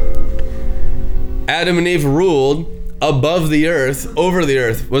 Adam and Eve ruled above the earth, over the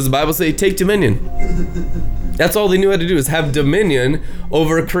earth. What does the Bible say? Take dominion. That's all they knew how to do, is have dominion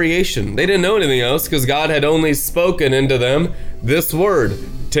over creation. They didn't know anything else, because God had only spoken into them this word,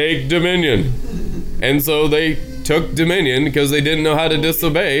 take dominion. And so they took dominion because they didn't know how to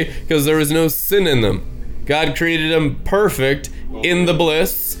disobey, because there was no sin in them. God created them perfect in the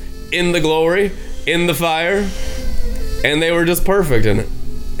bliss, in the glory, in the fire, and they were just perfect in it.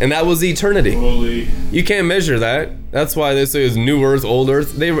 And that was eternity. Holy. You can't measure that. That's why they say it's new earth, old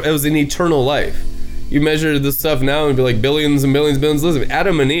earth. It was an eternal life. You measure this stuff now and be like billions and billions and billions. Listen,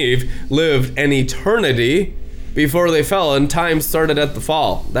 Adam and Eve lived an eternity before they fell, and time started at the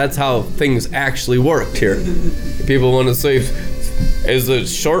fall. That's how things actually worked here. People want to say, is it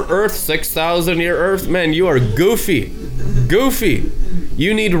short earth, 6,000 year earth? Man, you are goofy. Goofy.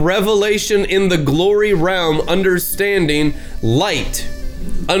 You need revelation in the glory realm, understanding light.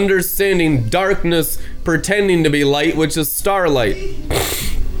 Understanding darkness pretending to be light, which is starlight.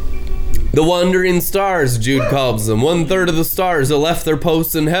 The wandering stars, Jude calls them. 1/3 of the stars that left their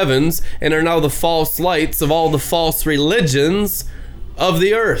posts in heavens and are now the false lights of all the false religions of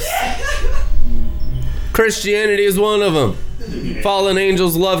the earth. Christianity is one of them. Fallen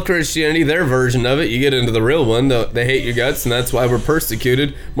angels love Christianity, their version of it. You get into the real one, they hate your guts, and that's why we're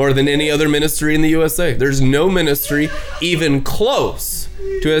persecuted more than any other ministry in the USA. There's no ministry even close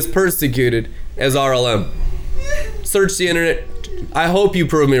to as persecuted as RLM. Search the internet. I hope you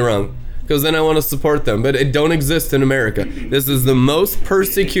prove me wrong, because then I want to support them, but it don't exist in America. This is the most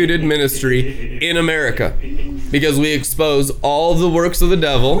persecuted ministry in America because we expose all the works of the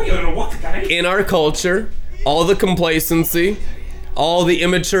devil in our culture, all the complacency, all the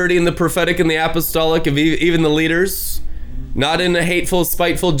immaturity in the prophetic and the apostolic of even the leaders, not in a hateful,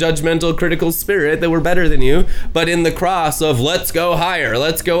 spiteful, judgmental, critical spirit that we're better than you, but in the cross of let's go higher,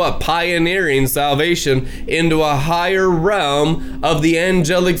 let's go up, pioneering salvation into a higher realm of the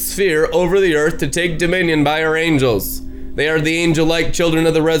angelic sphere over the earth to take dominion by our angels. They are the angel-like children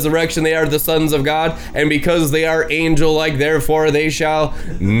of the resurrection. They are the sons of God. And because they are angel-like, therefore they shall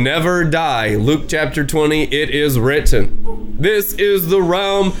never die. Luke chapter 20, it is written. This is the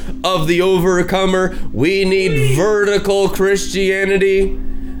realm of the overcomer. We need vertical Christianity.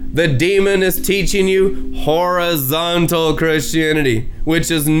 The demon is teaching you horizontal Christianity, which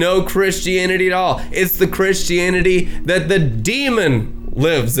is no Christianity at all. It's the Christianity that the demon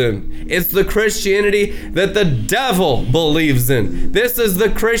lives in. It's the Christianity that the devil believes in. This is the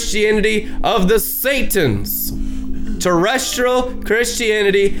Christianity of the Satans. Terrestrial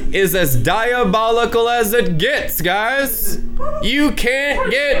Christianity is as diabolical as it gets, guys. You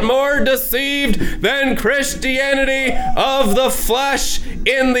can't get more deceived than Christianity of the flesh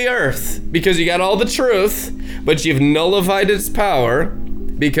in the earth, because you got all the truth, but you've nullified its power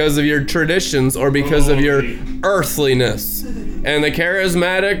because of your traditions or because of your earthliness. And the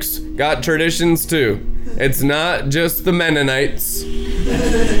charismatics got traditions too. It's not just the Mennonites.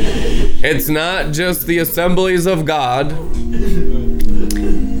 It's not just the Assemblies of God.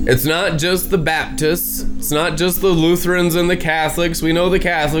 It's not just the Baptists. It's not just the Lutherans and the Catholics. We know the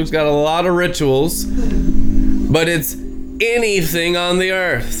Catholics got a lot of rituals. But it's anything on the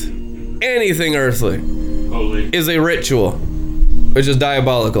earth. Anything earthly is a ritual, which is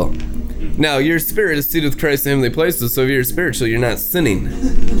diabolical. Now, your spirit is seated with Christ in heavenly places, so if you're spiritual, you're not sinning.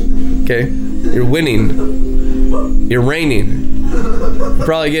 Okay? You're winning. You're reigning. You're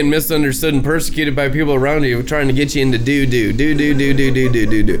probably getting misunderstood and persecuted by people around you trying to get you into do.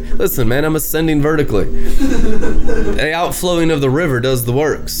 Listen, man, I'm ascending vertically. The outflowing of the river does the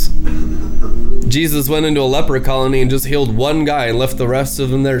works. Jesus went into a leper colony and just healed one guy and left the rest of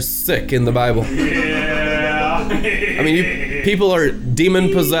them there sick in the Bible. I mean, people are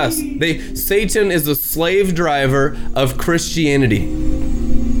demon possessed. Satan is a slave driver of Christianity.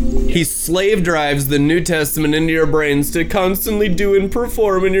 He slave drives the New Testament into your brains to constantly do and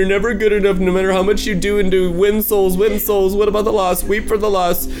perform, and you're never good enough no matter how much you do and do. Win souls, what about the lost? Weep for the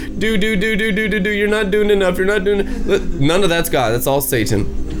lost. Do. You're not doing enough. You're not doing. None of that's God. That's all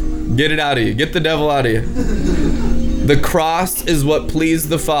Satan. Get it out of you. Get the devil out of you. The cross is what pleased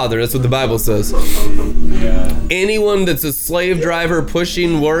the Father. That's what the Bible says. Anyone that's a slave driver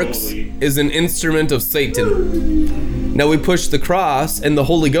pushing works is an instrument of Satan. Now we push the cross and the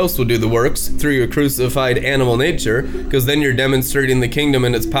Holy Ghost will do the works through your crucified animal nature, because then you're demonstrating the kingdom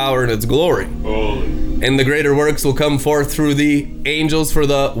and its power and its glory. And the greater works will come forth through the angels, for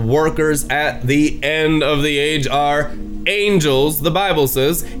the workers at the end of the age are angels, the Bible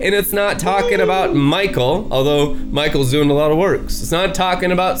says. And it's not talking about Michael, although Michael's doing a lot of works. It's not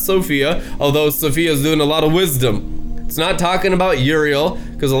talking about Sophia, although Sophia's doing a lot of wisdom. It's not talking about Uriel,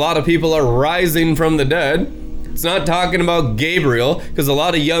 because a lot of people are rising from the dead. It's not talking about Gabriel, because a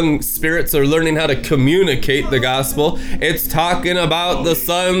lot of young spirits are learning how to communicate the gospel. It's talking about the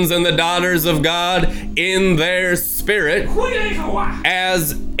sons and the daughters of God in their spirit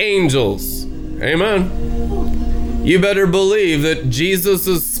as angels. Amen. You better believe that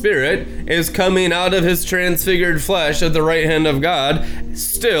Jesus' spirit is coming out of his transfigured flesh at the right hand of God,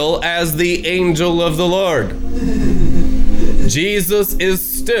 still as the angel of the Lord. Jesus is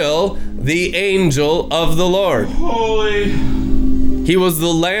still the angel of the Lord. Holy. He was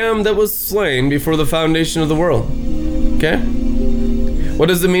the lamb that was slain before the foundation of the world. Okay? What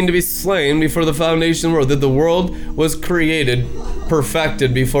does it mean to be slain before the foundation of the world? That the world was created,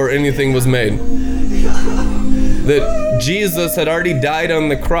 perfected before anything was made. That Jesus had already died on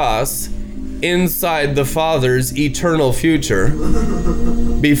the cross inside the Father's eternal future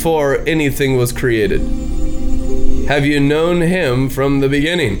before anything was created. Have you known him from the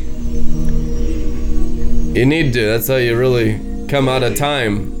beginning? You need to. That's how you really come out of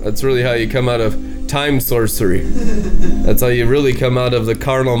time. That's really how you come out of time sorcery. That's how you really come out of the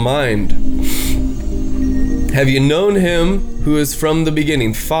carnal mind. Have you known him who is from the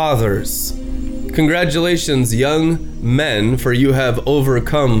beginning? Fathers, congratulations, young men, for you have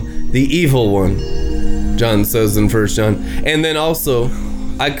overcome the evil one, John says in 1 John. And then also,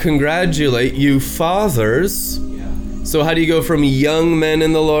 I congratulate you, fathers. So how do you go from young men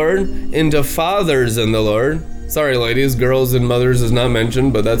in the Lord into fathers in the Lord? Sorry, ladies, girls and mothers is not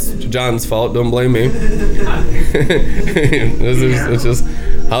mentioned, but that's John's fault. Don't blame me. It's just,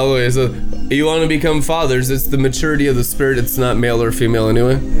 hallelujah. So you want to become fathers. It's the maturity of the Spirit. It's not male or female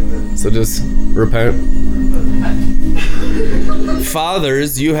anyway. So just repent.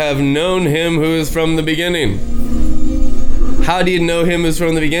 Fathers, you have known him who is from the beginning. How do you know him who's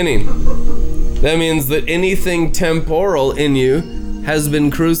from the beginning? That means that anything temporal in you has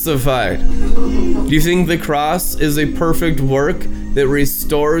been crucified. Do you think the cross is a perfect work that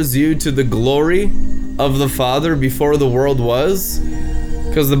restores you to the glory of the Father before the world was?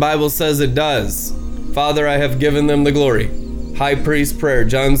 Because the Bible says it does. Father, I have given them the glory. High priest prayer,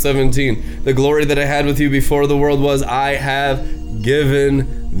 John 17. The glory that I had with you before the world was, I have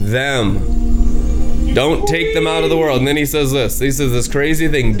given them. Don't take them out of the world. And then he says this. He says this crazy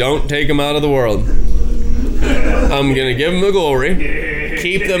thing. Don't take them out of the world. I'm going to give them the glory.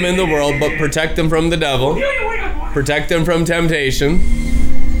 Keep them in the world, but protect them from the devil. Protect them from temptation.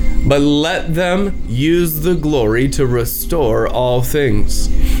 But let them use the glory to restore all things.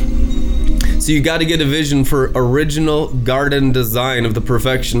 So you got to get a vision for original garden design of the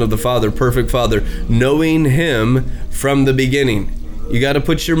perfection of the Father, perfect Father, knowing him from the beginning. You got to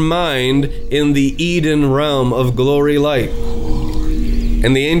put your mind in the Eden realm of glory light.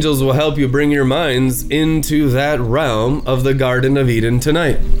 And the angels will help you bring your minds into that realm of the Garden of Eden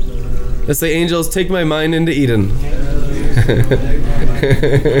tonight. Let's say, angels, take my mind into Eden.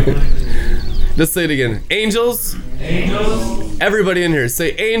 Just say it again. Angels. Angels. Everybody in here,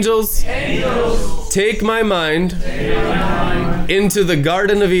 say, angels. Angels. Take my mind. Into the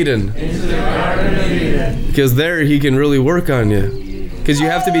Garden of Eden. Into the Garden of Eden. Because there he can really work on you. Because you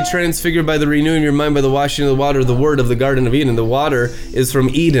have to be transfigured by the renewing of your mind by the washing of the water, the word of the Garden of Eden. The water is from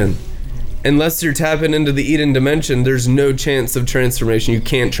Eden. Unless you're tapping into the Eden dimension, there's no chance of transformation. You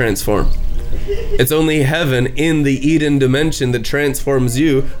can't transform. It's only heaven in the Eden dimension that transforms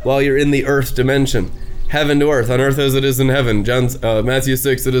you while you're in the earth dimension. Heaven to earth, on earth as it is in heaven. Matthew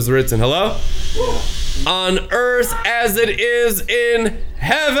 6, it is written. Hello? On earth as it is in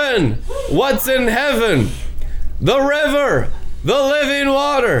heaven. What's in heaven? The river. The living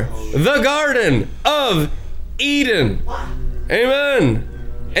water, the Garden of Eden. Amen.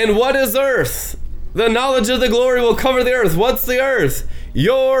 And what is earth? The knowledge of the glory will cover the earth. What's the earth?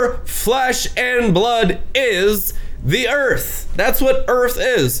 Your flesh and blood is the earth. That's what earth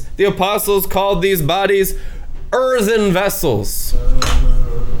is. The apostles called these bodies earthen vessels.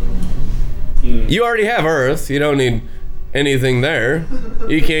 You already have earth. You don't need anything there.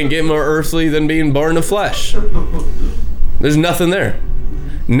 You can't get more earthly than being born of flesh. There's nothing there.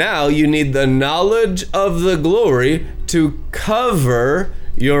 Now you need the knowledge of the glory to cover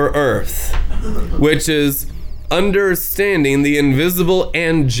your earth, which is understanding the invisible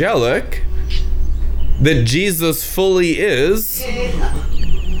angelic that Jesus fully is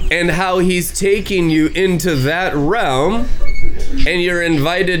and how he's taking you into that realm, and you're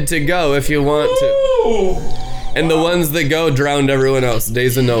invited to go if you want to. And the ones that go drowned everyone else.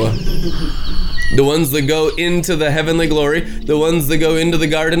 Days of Noah. The ones that go into the heavenly glory, the ones that go into the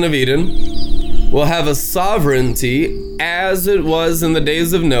Garden of Eden, will have a sovereignty as it was in the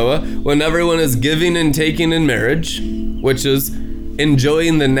days of Noah, when everyone is giving and taking in marriage, which is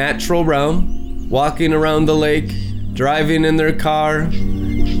enjoying the natural realm, walking around the lake, driving in their car,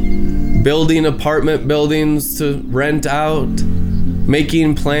 building apartment buildings to rent out,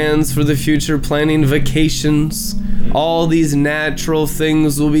 making plans for the future, planning vacations. All these natural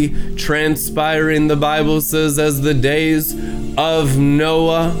things will be transpiring, the Bible says, as the days of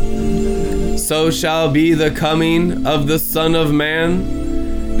Noah, so shall be the coming of the Son of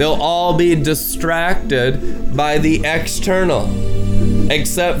Man. They'll all be distracted by the external,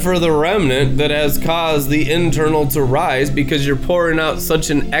 except for the remnant that has caused the internal to rise, because you're pouring out such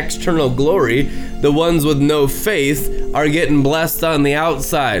an external glory. The ones with no faith are getting blessed on the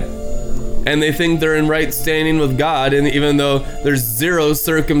outside. And they think they're in right standing with God, and even though there's zero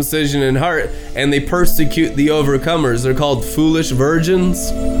circumcision in heart, and they persecute the overcomers. They're called foolish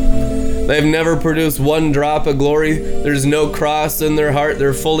virgins. They've never produced one drop of glory. There's no cross in their heart.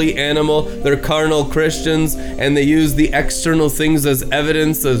 They're fully animal. They're carnal Christians, and they use the external things as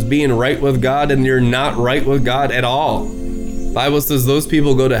evidence as being right with God, and you're not right with God at all. Bible says those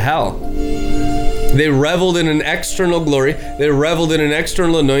people go to hell. They reveled in an external glory. They reveled in an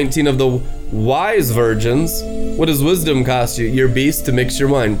external anointing of the wise virgins. What does wisdom cost you? Your beast to mix your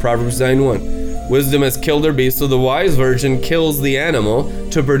wine. Proverbs 9:1. Wisdom has killed her beast, so the wise virgin kills the animal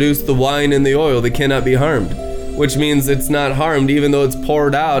to produce the wine and the oil that cannot be harmed. Which means it's not harmed even though it's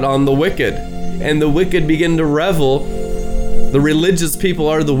poured out on the wicked. And the wicked begin to revel. The religious people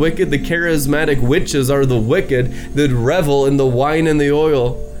are the wicked. The charismatic witches are the wicked that revel in the wine and the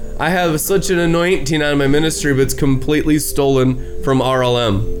oil. I have such an anointing on my ministry, but it's completely stolen from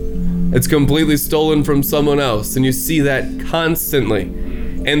RLM. It's completely stolen from someone else. And you see that constantly.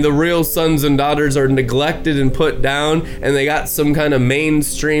 And the real sons and daughters are neglected and put down, and they got some kind of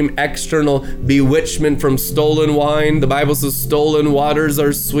mainstream external bewitchment from stolen wine. The Bible says stolen waters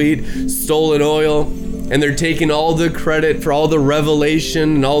are sweet, stolen oil. And they're taking all the credit for all the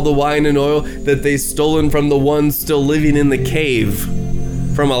revelation and all the wine and oil that they stolen from the ones still living in the cave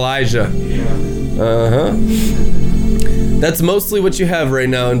from Elijah. That's mostly what you have right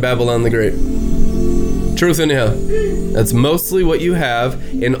now in Babylon the Great. Truth in hell. That's mostly what you have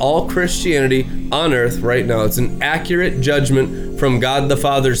in all Christianity on earth right now. It's an accurate judgment from God the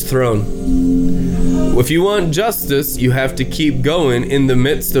Father's throne. If you want justice, you have to keep going in the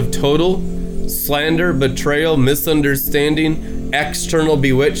midst of total slander, betrayal, misunderstanding, external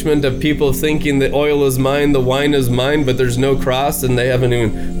bewitchment of people thinking the oil is mine, the wine is mine, but there's no cross and they haven't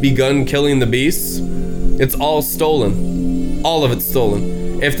even begun killing the beasts. It's all stolen. All of it's stolen.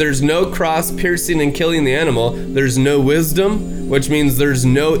 If there's no cross piercing and killing the animal, there's no wisdom, which means there's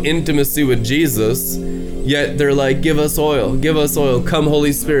no intimacy with Jesus. Yet they're like, give us oil, come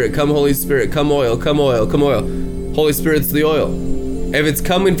Holy Spirit, come Holy Spirit, come oil, come oil, come oil. Holy Spirit's the oil. If it's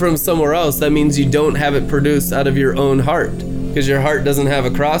coming from somewhere else, that means you don't have it produced out of your own heart, because your heart doesn't have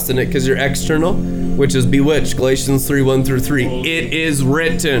a cross in it, because you're external, which is bewitched. Galatians 3:1-3. It is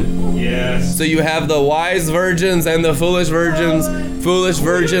written. Yes. So you have the wise virgins and the foolish virgins. Foolish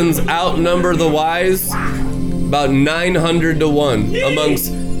virgins outnumber the wise about 900-1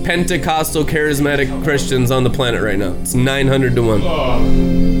 amongst Pentecostal charismatic Christians on the planet right now. It's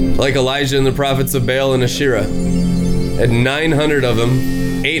 900-1. Like Elijah and the prophets of Baal and Asherah. At 900 of them,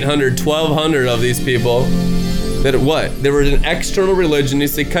 800, 1,200 of these people, that what? They were an external religion. You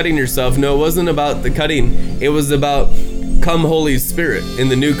say cutting yourself. No, it wasn't about the cutting. It was about come Holy Spirit in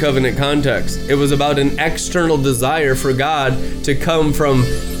the New Covenant context. It was about an external desire for God to come from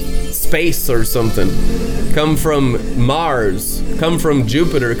space or something. Come from Mars. Come from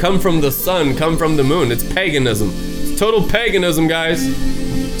Jupiter. Come from the sun. Come from the moon. It's paganism. It's total paganism, guys.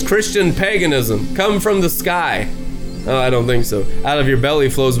 It's Christian paganism. Come from the sky. Oh, I don't think so. Out of your belly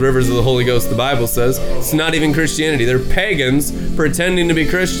flows rivers of the Holy Ghost, the Bible says. It's not even Christianity. They're pagans pretending to be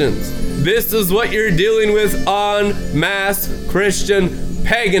Christians. This is what you're dealing with en masse Christian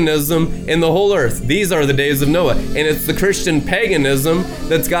paganism in the whole earth. These are the days of Noah. And it's the Christian paganism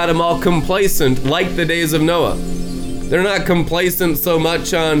that's got them all complacent like the days of Noah. They're not complacent so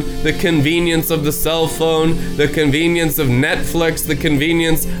much on the convenience of the cell phone, the convenience of Netflix, the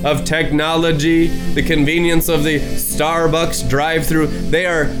convenience of technology, the convenience of the Starbucks drive-thru. They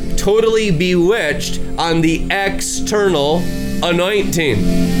are totally bewitched on the external anointing.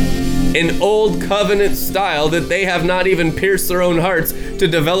 An old covenant style that they have not even pierced their own hearts to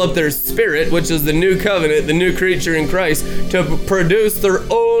develop their spirit, which is the new covenant, the new creature in Christ, to produce their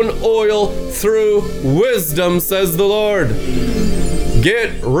own oil through wisdom, says the Lord.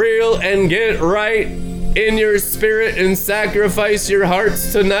 Get real and get right in your spirit and sacrifice your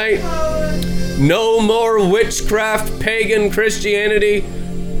hearts tonight. No more witchcraft, pagan Christianity.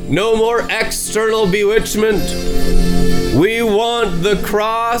 No more external bewitchment. We want the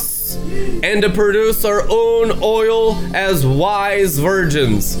cross and to produce our own oil as wise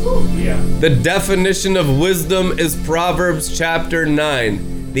virgins. The definition of wisdom is Proverbs chapter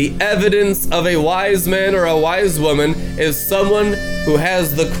 9. The evidence of a wise man or a wise woman is someone who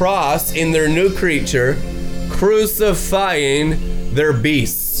has the cross in their new creature, crucifying their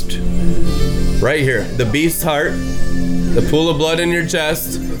beast. Right here, the beast's heart, the pool of blood in your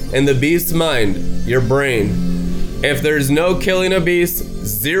chest, and the beast's mind, your brain. If there's no killing a beast,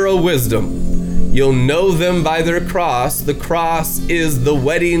 zero wisdom. You'll know them by their cross. The cross is the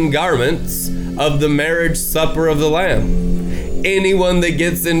wedding garments of the marriage supper of the Lamb. Anyone that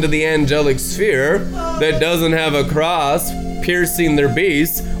gets into the angelic sphere that doesn't have a cross piercing their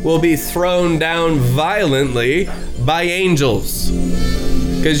beast will be thrown down violently by angels.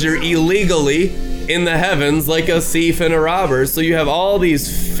 Because you're illegally in the heavens like a thief and a robber. So you have all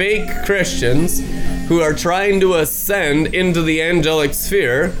these fake Christians who are trying to ascend into the angelic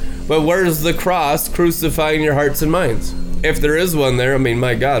sphere, but where's the cross crucifying your hearts and minds? if there is one there, I mean,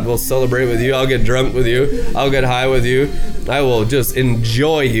 my God, we'll celebrate with you. I'll get drunk with you. I'll get high with you. I will just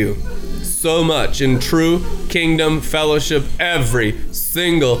enjoy you so much in true kingdom fellowship every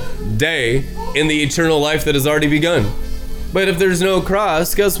single day in the eternal life that has already begun. But if there's no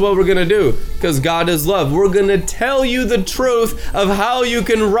cross, guess what we're going to do? Because God is love. We're going to tell you the truth of how you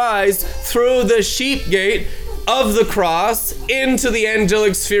can rise through the sheep gate of the cross into the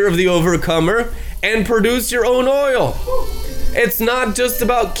angelic sphere of the overcomer and produce your own oil. It's not just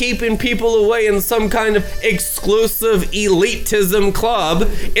about keeping people away in some kind of exclusive elitism club.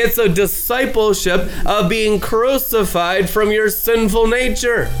 It's a discipleship of being crucified from your sinful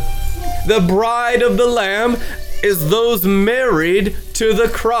nature. The bride of the Lamb is those married to the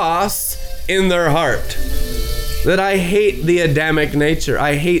cross in their heart. That I hate the Adamic nature.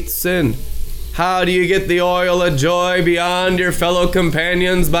 I hate sin. How do you get the oil of joy beyond your fellow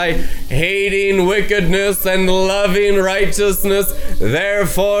companions? By hating wickedness and loving righteousness.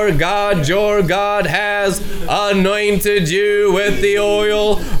 Therefore, God, your God, has anointed you with the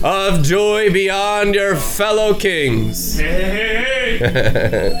oil of joy beyond your fellow kings. Hey.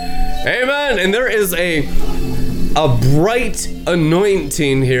 Amen. And there is a bright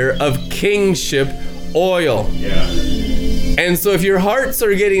anointing here of kingship oil. Yeah. And so if your hearts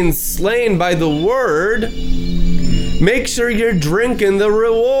are getting slain by the word, make sure you're drinking the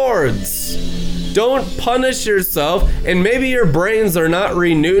rewards. Don't punish yourself. And maybe your brains are not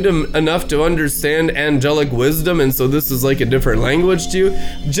renewed enough to understand angelic wisdom, and so this is like a different language to you.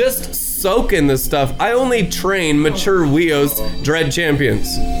 Just soak in this stuff. I only train mature weos, dread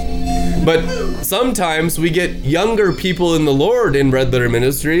champions. But sometimes we get younger people in the Lord in Red Letter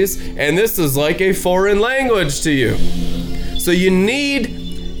Ministries, and this is like a foreign language to you. So you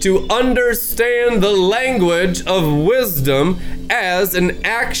need to understand the language of wisdom as an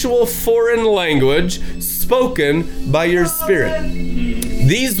actual foreign language spoken by your spirit.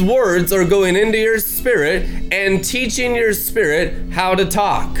 These words are going into your spirit and teaching your spirit how to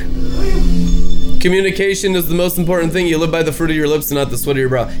talk. Communication is the most important thing. You live by the fruit of your lips and not the sweat of your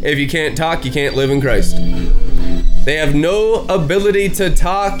brow. If you can't talk, you can't live in Christ. They have no ability to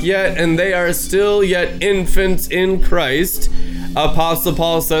talk yet, and they are still yet infants in Christ. Apostle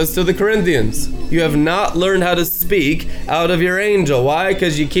Paul says to the Corinthians, you have not learned how to speak out of your angel. Why?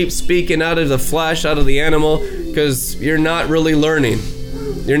 Because you keep speaking out of the flesh, out of the animal, because you're not really learning.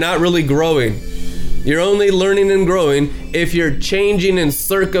 You're not really growing. You're only learning and growing if you're changing and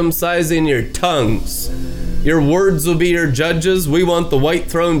circumcising your tongues. Your words will be your judges. We want the white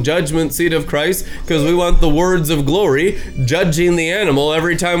throne judgment seat of Christ because we want the words of glory judging the animal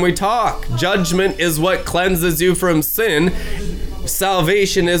every time we talk. Judgment is what cleanses you from sin.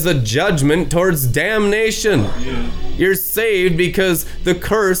 Salvation is a judgment towards damnation. You're saved because the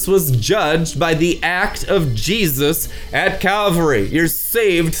curse was judged by the act of Jesus at Calvary. You're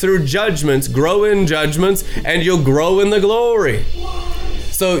saved through judgments. Grow in judgments and you'll grow in the glory.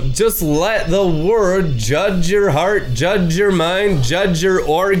 So just let the word judge your heart, judge your mind, judge your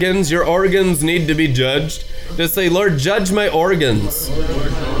organs. Your organs need to be judged. Just say, Lord, judge my organs.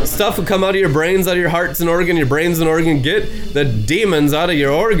 Stuff will come out of your brains, out of your heart's an organ, your brain's an organ. Get the demons out of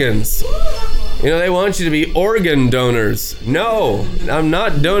your organs. You know, they want you to be organ donors. No, I'm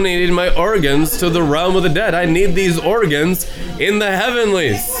not donating my organs to the realm of the dead. I need these organs in the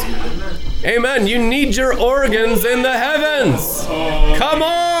heavenlies. Amen. You need your organs in the heavens. Come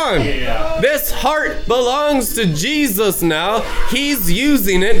on. This heart belongs to Jesus now. He's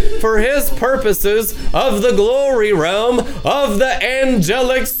using it for his purposes of the glory realm of the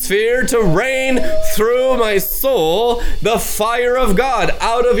angelic sphere to reign through my soul. The fire of God.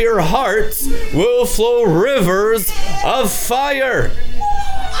 Out of your hearts will flow rivers of fire.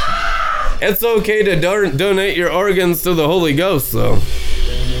 It's okay to donate your organs to the Holy Ghost, though.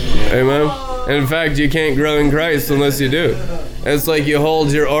 Amen. In fact, you can't grow in Christ unless you do. It's like you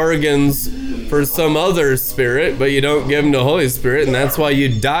hold your organs for some other spirit, but you don't give them to Holy Spirit, and that's why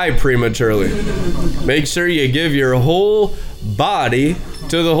you die prematurely. Make sure you give your whole body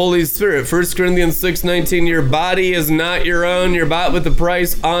to the Holy Spirit. 1 Corinthians 6:19, your body is not your own. You're bought with a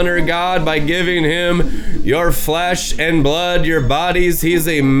price. Honor God by giving him your flesh and blood, your bodies. He's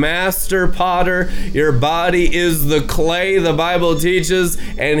a master potter. Your body is the clay, the Bible teaches,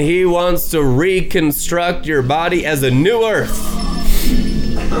 and he wants to reconstruct your body as a new earth.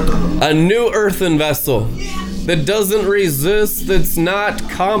 A new earthen vessel that doesn't resist, that's not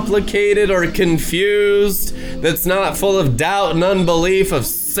complicated or confused, that's not full of doubt and unbelief of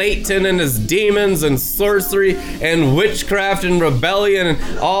Satan and his demons and sorcery and witchcraft and rebellion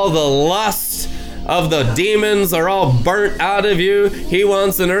and all the lust of the demons are all burnt out of you. He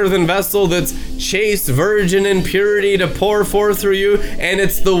wants an earthen vessel that's chaste, virgin, and purity to pour forth through you. And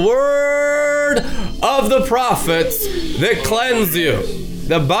it's the word of the prophets that cleanse you.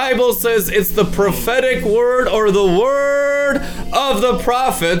 The Bible says it's the prophetic word or the word of the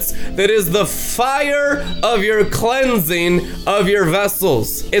prophets that is the fire of your cleansing of your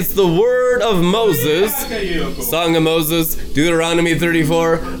vessels. It's the word of Moses, Song of Moses, Deuteronomy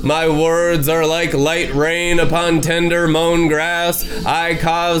 34. My words are like light rain upon tender mown grass. I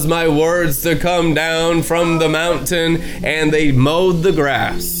cause my words to come down from the mountain, and they mowed the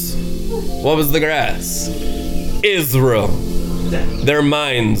grass. What was the grass? Israel. Their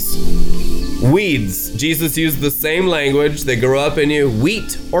minds. Weeds. Jesus used the same language. They grow up in you.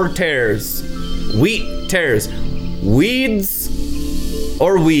 Wheat or tares? Wheat, tares. Weeds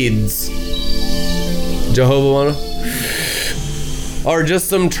or weeds? Jehovah wanna? Or just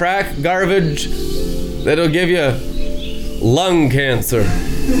some track garbage that'll give you lung cancer.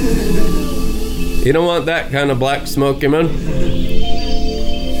 You don't want that kind of black smoke, man.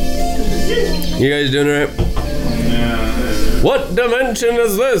 You guys doing it right? What dimension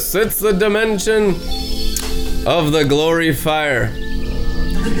is this? It's the dimension of the glory fire.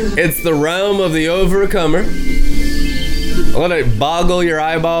 It's the realm of the overcomer. Let it boggle your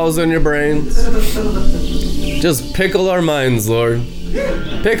eyeballs and your brains. Just pickle our minds, Lord.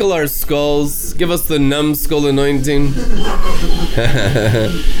 Pickle our skulls. Give us the numbskull anointing.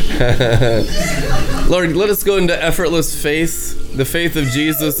 Lord, let us go into effortless faith. The faith of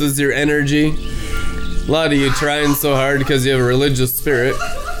Jesus is your energy. A lot of you trying so hard because you have a religious spirit.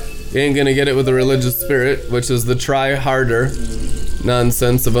 You ain't gonna get it with a religious spirit, which is the try harder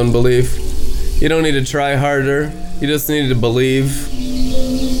nonsense of unbelief. You don't need to try harder. You just need to believe.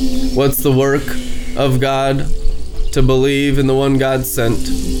 What's the work of God? To believe in the one God sent.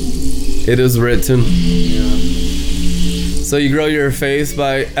 It is written. So you grow your faith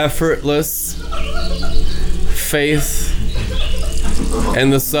by effortless faith.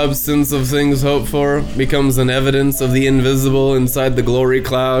 And the substance of things hoped for becomes an evidence of the invisible inside the glory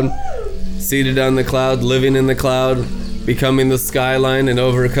cloud, seated on the cloud, living in the cloud, becoming the skyline and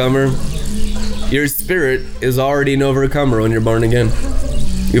overcomer. Your spirit is already an overcomer when you're born again.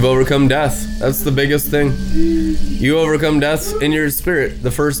 You've overcome death. That's the biggest thing. You overcome death in your spirit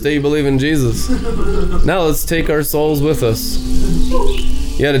the first day you believe in Jesus. Now let's take our souls with us.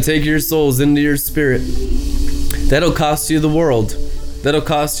 You got to take your souls into your spirit. That'll cost you the world. That'll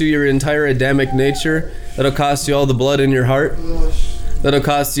cost you your entire Adamic nature. That'll cost you all the blood in your heart. That'll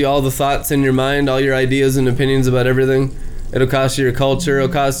cost you all the thoughts in your mind, all your ideas and opinions about everything. It'll cost you your culture.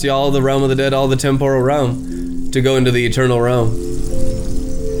 It'll cost you all the realm of the dead, all the temporal realm to go into the eternal realm.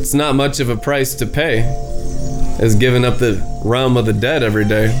 It's not much of a price to pay as giving up the realm of the dead every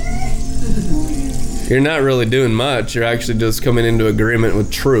day. You're not really doing much. You're actually just coming into agreement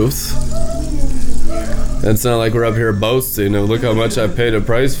with truth. It's not like we're up here boasting of look how much I paid a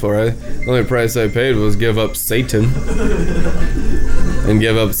price for it. The only price I paid was give up Satan and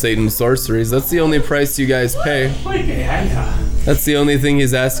give up Satan's sorceries. That's the only price you guys pay. That's the only thing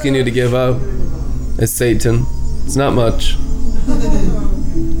he's asking you to give up is Satan. It's not much.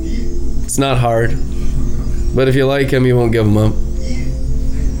 It's not hard. But if you like him, you won't give him up.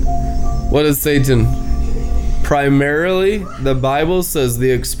 What is Satan? Primarily, the Bible says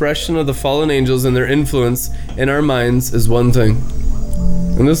the expression of the fallen angels and their influence in our minds is one thing.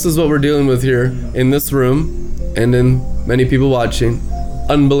 And this is what we're dealing with here in this room and in many people watching.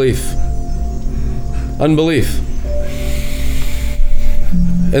 Unbelief. Unbelief.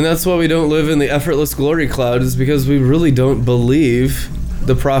 And that's why we don't live in the effortless glory cloud, is because we really don't believe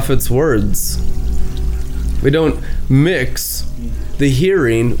the prophet's words. We don't mix the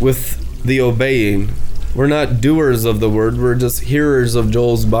hearing with the obeying. We're not doers of the word, we're just hearers of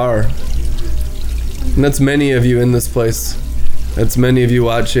Joel's bar. And that's many of you in this place. That's many of you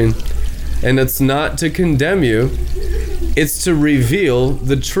watching. And it's not to condemn you, it's to reveal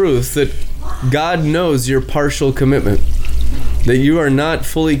the truth that God knows your partial commitment. That you are not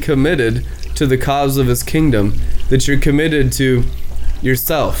fully committed to the cause of his kingdom. That you're committed to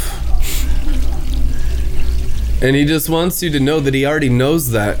yourself. And he just wants you to know that he already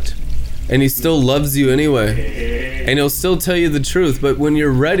knows that. And he still loves you anyway. And he'll still tell you the truth. But when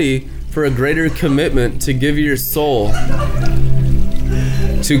you're ready for a greater commitment to give your soul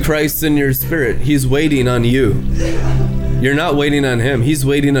to Christ in your spirit, he's waiting on you. You're not waiting on him. He's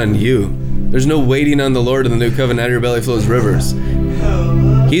waiting on you. There's no waiting on the Lord in the new covenant. Out of your belly flows rivers.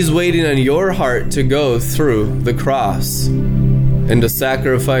 He's waiting on your heart to go through the cross and to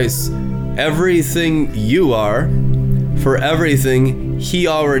sacrifice everything you are for everything He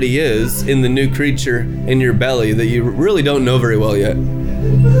already is in the new creature in your belly that you really don't know very well yet.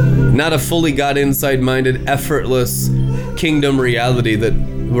 Not a fully God inside-minded, effortless kingdom reality that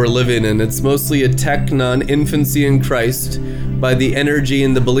we're living in. It's mostly a teknon, infancy in Christ, by the energy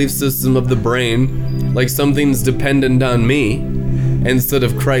and the belief system of the brain, like something's dependent on me instead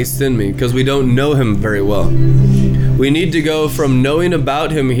of Christ in me, because we don't know him very well. We need to go from knowing about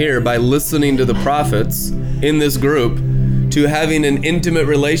him here by listening to the prophets in this group to having an intimate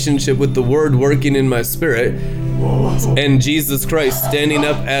relationship with the Word working in my spirit and Jesus Christ standing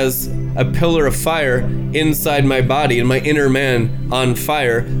up as a pillar of fire inside my body and my inner man on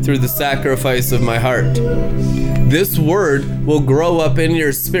fire through the sacrifice of my heart. This Word will grow up in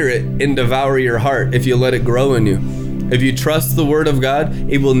your spirit and devour your heart if you let it grow in you. If you trust the Word of God,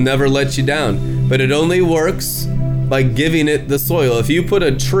 it will never let you down. But it only works by giving it the soil. If you put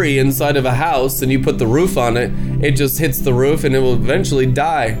a tree inside of a house and you put the roof on it, it just hits the roof and it will eventually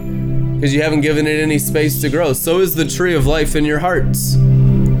die because you haven't given it any space to grow. So is the tree of life in your hearts.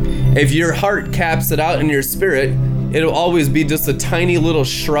 If your heart caps it out in your spirit, it'll always be just a tiny little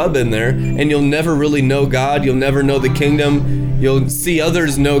shrub in there, and you'll never really know God. You'll never know the kingdom. You'll see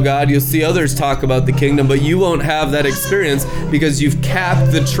others know God. You'll see others talk about the kingdom, but you won't have that experience because you've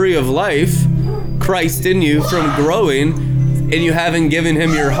capped the tree of life, Christ in you, from growing, and you haven't given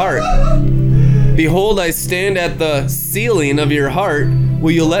him your heart. Behold, I stand at the ceiling of your heart.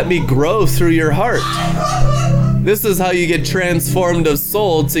 Will you let me grow through your heart? This is how you get transformed of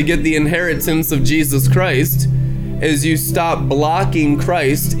soul to get the inheritance of Jesus Christ, is you stop blocking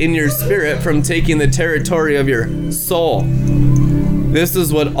Christ in your spirit from taking the territory of your soul. This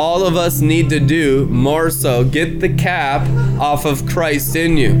is what all of us need to do more so. Get the cap off of Christ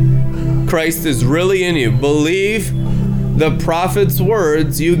in you. Christ is really in you. Believe the prophet's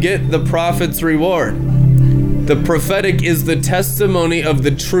words, you get the prophet's reward. The prophetic is the testimony of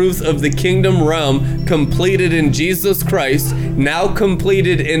the truth of the kingdom realm completed in Jesus Christ, now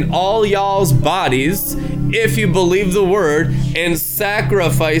completed in all y'all's bodies, if you believe the word and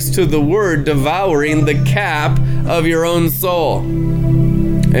sacrifice to the word, devouring the cap of your own soul.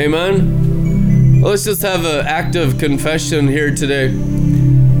 Amen? Let's just have an act of confession here today.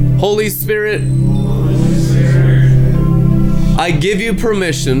 Holy Spirit, I give you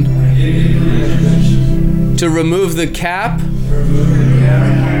permission to remove the cap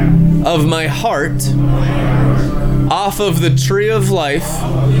of my heart off of the tree of life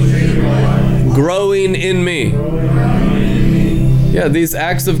growing in me. Yeah, these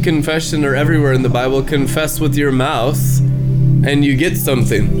acts of confession are everywhere in the Bible. Confess with your mouth and you get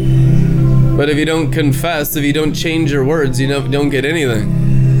something. But if you don't confess, if you don't change your words, you don't get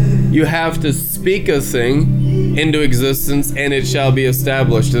anything. You have to speak a thing into existence and it shall be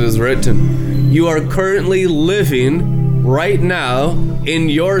established. It is written. You are currently living right now in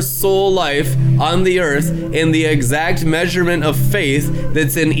your soul life on the earth in the exact measurement of faith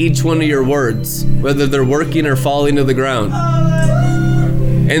that's in each one of your words, whether they're working or falling to the ground.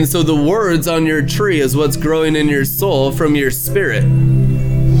 And so the words on your tree is what's growing in your soul from your spirit.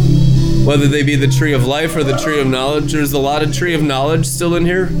 Whether they be the tree of life or the tree of knowledge, there's a lot of tree of knowledge still in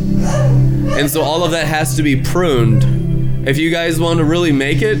here. And so all of that has to be pruned. If you guys want to really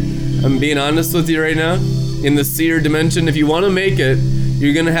make it, I'm being honest with you right now, in the seer dimension, if you want to make it,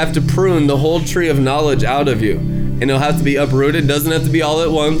 you're going to have to prune the whole tree of knowledge out of you. And it'll have to be uprooted. It doesn't have to be all at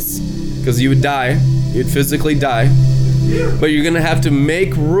once, because you would die. You'd physically die. But you're going to have to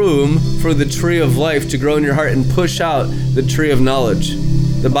make room for the tree of life to grow in your heart and push out the tree of knowledge.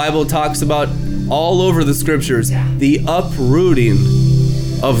 The Bible talks about all over the scriptures the uprooting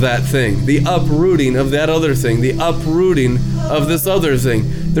of that thing, the uprooting of that other thing, the uprooting of this other thing.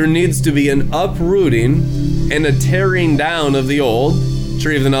 There needs to be an uprooting and a tearing down of the old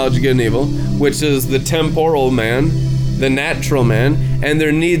tree of the knowledge of good and evil, which is the temporal man, the natural man, and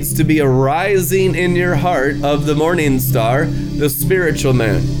there needs to be a rising in your heart of the morning star, the spiritual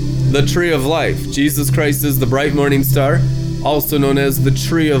man, the tree of life. Jesus Christ is the bright morning star, also known as the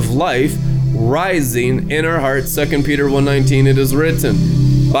tree of life, rising in our hearts. 2 Peter 1:19, it is written,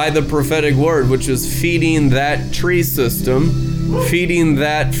 by the prophetic word, which is feeding that tree system, feeding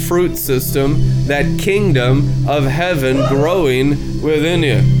that fruit system, that kingdom of heaven growing within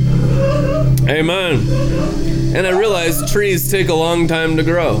you. Amen. And I realize trees take a long time to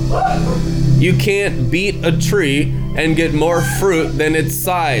grow. You can't beat a tree and get more fruit than its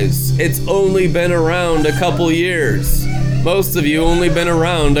size. It's only been around a couple years. Most of you only been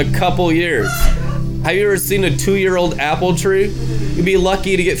around a couple years. Have you ever seen a 2-year-old apple tree? You'd be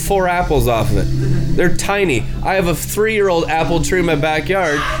lucky to get 4 apples off of it. They're tiny. I have a 3-year-old apple tree in my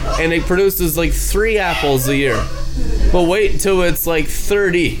backyard, and it produces like 3 apples a year. But wait till it's like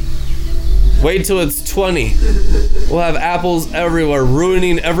 30. Wait till it's 20. We'll have apples everywhere,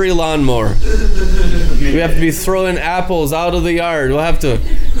 ruining every lawnmower. We have to be throwing apples out of the yard. We'll have to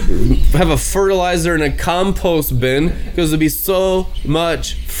have a fertilizer and a compost bin because there'll be so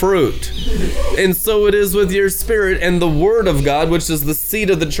much fruit. And so it is with your spirit and the Word of God, which is the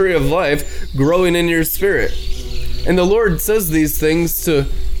seed of the tree of life, growing in your spirit. And the Lord says these things to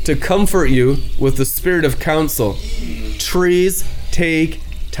comfort you with the spirit of counsel. Trees take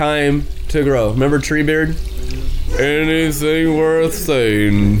time to grow. Remember Treebeard? Anything worth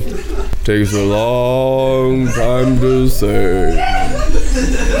saying takes a long time to say.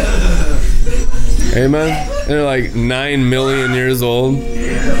 Amen? They're like 9 million years old.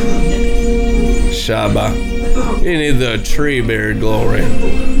 Shabbat. You need the Treebeard glory.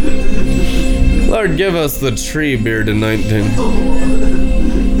 Lord, give us the Treebeard anointing.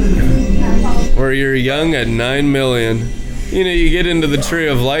 Where you're young at 9 million. You know, you get into the tree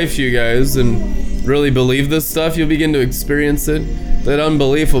of life, you guys, and really believe this stuff, you'll begin to experience it. That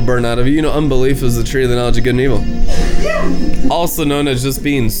unbelief will burn out of you. You know, unbelief is the tree of the knowledge of good and evil. Also known as just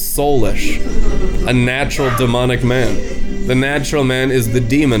being soulish. A natural demonic man. The natural man is the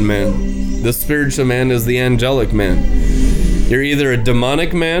demon man. The spiritual man is the angelic man. You're either a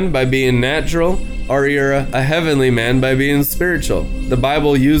demonic man by being natural, or you're a heavenly man by being spiritual. The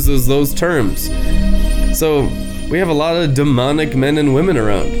Bible uses those terms. So, we have a lot of demonic men and women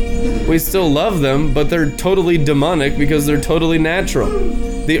around. We still love them, but they're totally demonic because they're totally natural.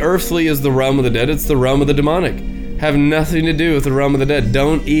 The earthly is the realm of the dead. It's the realm of the demonic. Have nothing to do with the realm of the dead.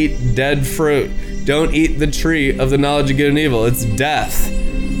 Don't eat dead fruit. Don't eat the tree of the knowledge of good and evil. It's death.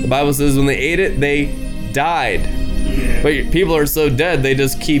 The Bible says when they ate it, they died. But people are so dead, they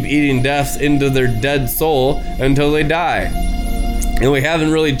just keep eating death into their dead soul until they die. And we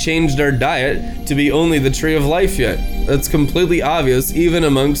haven't really changed our diet to be only the tree of life yet. That's completely obvious, even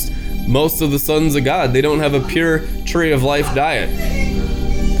amongst most of the sons of God. They don't have a pure tree of life diet.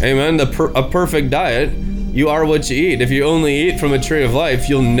 Amen. A perfect diet, you are what you eat. If you only eat from a tree of life,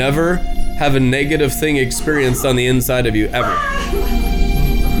 you'll never have a negative thing experienced on the inside of you, ever.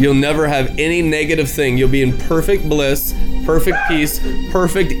 You'll never have any negative thing. You'll be in perfect bliss, perfect peace,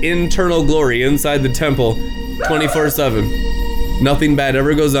 perfect internal glory inside the temple 24/7. Nothing bad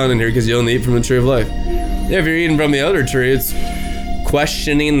ever goes on in here because you only eat from the tree of life. Yeah, if you're eating from the other tree, it's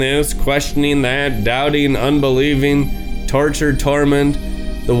questioning this, questioning that, doubting, unbelieving, torture, torment.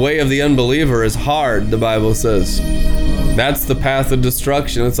 The way of the unbeliever is hard, the Bible says. That's the path of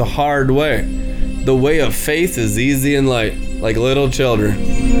destruction. It's a hard way. The way of faith is easy and light, like little children.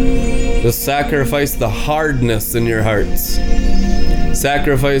 Just sacrifice the hardness in your hearts.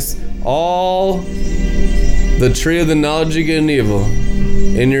 Sacrifice all the tree of the knowledge of good and evil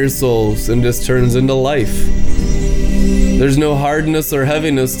in your souls and just turns into life. There's no hardness or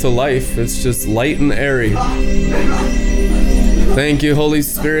heaviness to life. It's just light and airy. Thank you, Holy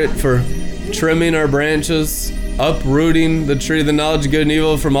Spirit, for trimming our branches, uprooting the tree of the knowledge of good and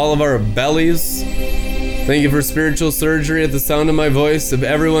evil from all of our bellies. Thank you for spiritual surgery at the sound of my voice, of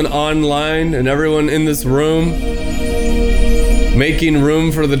everyone online and everyone in this room, making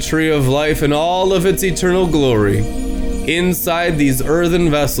room for the tree of life and all of its eternal glory inside these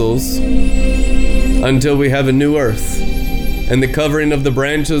earthen vessels until we have a new earth. And the covering of the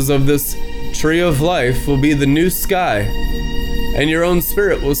branches of this tree of life will be the new sky. And your own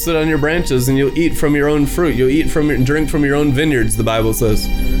spirit will sit on your branches and you'll eat from your own fruit. You'll eat from and drink from your own vineyards, the Bible says.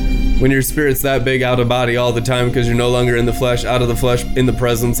 When your spirit's that big out of body all the time because you're no longer in the flesh, out of the flesh, in the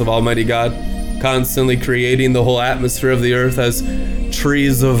presence of Almighty God, constantly creating the whole atmosphere of the earth as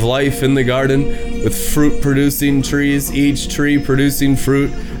trees of life in the garden with fruit-producing trees, each tree producing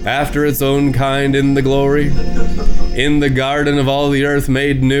fruit after its own kind in the glory. In the garden of all the earth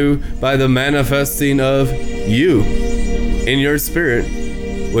made new by the manifesting of you in your spirit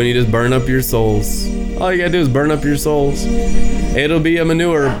when you just burn up your souls. All you gotta do is burn up your souls. It'll be a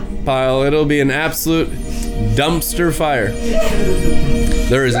manure pile. It'll be an absolute dumpster fire.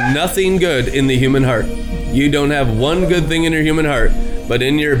 There is nothing good in the human heart. You don't have one good thing in your human heart, but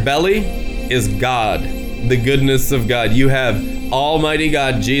in your belly is God, the goodness of God. You have Almighty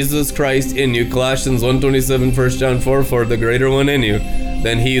God, Jesus Christ in you. Colossians 1:27, 1 John 4:4, the greater one in you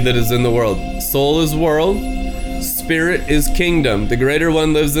than he that is in the world. Soul is world, spirit is kingdom. The greater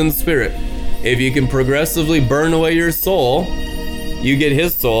one lives in spirit. If you can progressively burn away your soul, you get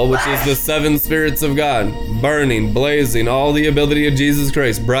his soul, which is the seven spirits of God, burning, blazing, all the ability of Jesus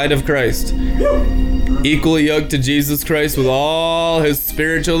Christ, bride of Christ, equally yoked to Jesus Christ with all his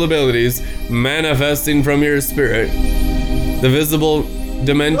spiritual abilities manifesting from your spirit. The visible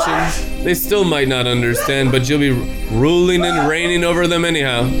dimension, they still might not understand, but you'll be ruling and reigning over them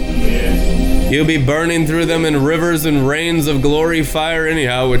anyhow. You'll be burning through them in rivers and rains of glory fire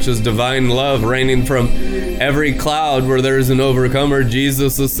anyhow, which is divine love raining from every cloud where there is an overcomer.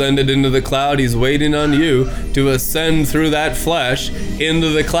 Jesus ascended into the cloud. He's waiting on you to ascend through that flesh into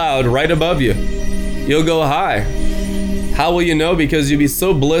the cloud right above you. You'll go high. How will you know? Because you'll be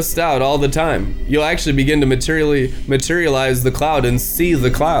so blissed out all the time. You'll actually begin to materialize the cloud and see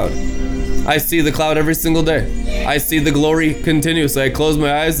the cloud. I see the cloud every single day. I see the glory continuously. I close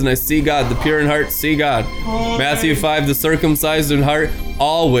my eyes and I see God. The pure in heart see God. Matthew 5, the circumcised in heart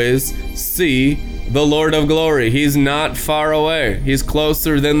always see the Lord of glory. He's not far away. He's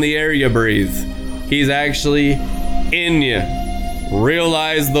closer than the air you breathe. He's actually in you.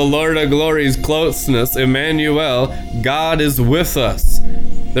 Realize the Lord of glory's closeness. Emmanuel, God is with us.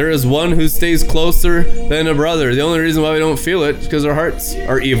 There is one who stays closer than a brother. The only reason why we don't feel it is because our hearts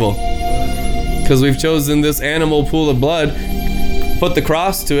are evil. Because we've chosen this animal pool of blood. Put the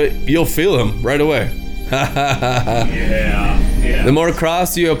cross to it, you'll feel him right away. Yeah. The more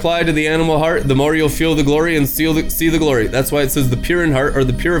cross you apply to the animal heart, the more you'll feel the glory and see the glory. That's why it says the pure in heart, or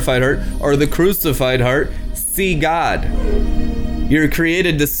the purified heart, or the crucified heart, see God. You're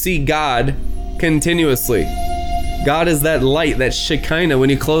created to see God continuously. God is that light, that Shekinah. When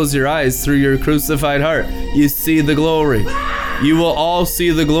you close your eyes through your crucified heart, you see the glory. You will all see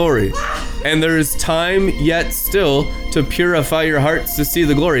the glory. And there is time yet still to purify your hearts to see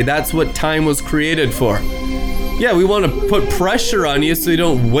the glory. That's what time was created for. Yeah, we want to put pressure on you so you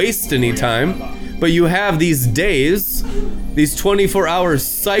don't waste any time. But you have these days, these 24-hour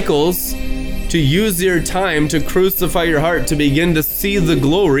cycles, to use your time to crucify your heart, to begin to see the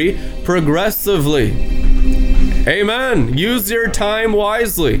glory progressively. Amen. Use your time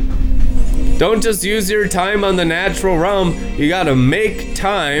wisely. Don't just use your time on the natural realm. You got to make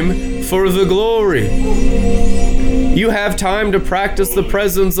time for the glory. You have time to practice the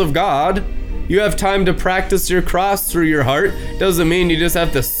presence of God. You have time to practice your cross through your heart. Doesn't mean you just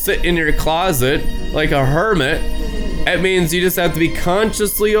have to sit in your closet like a hermit. It means you just have to be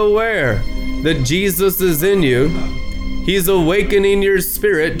consciously aware that Jesus is in you. He's awakening your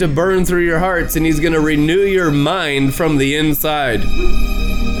spirit to burn through your hearts, and he's going to renew your mind from the inside.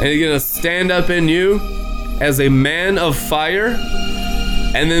 And he's going to stand up in you as a man of fire.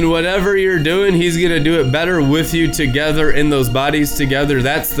 And then whatever you're doing, he's going to do it better with you together in those bodies together.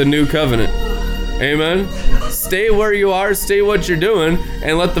 That's the new covenant. Amen. Stay where you are, stay what you're doing,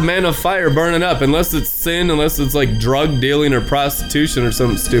 and let the man of fire burn it up. Unless it's sin, unless it's like drug dealing or prostitution or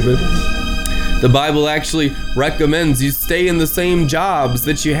something stupid. The Bible actually recommends you stay in the same jobs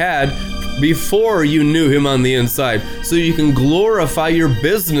that you had before you knew him on the inside, so you can glorify your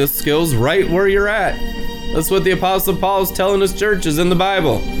business skills right where you're at. That's what the Apostle Paul is telling his churches in the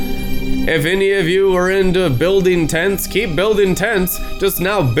Bible. If any of you are into building tents, keep building tents, just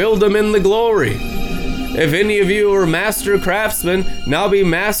now build them in the glory. If any of you are master craftsmen, now be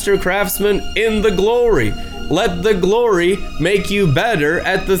master craftsmen in the glory. Let the glory make you better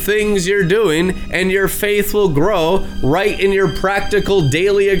at the things you're doing, and your faith will grow right in your practical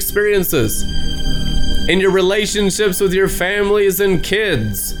daily experiences. In your relationships with your families and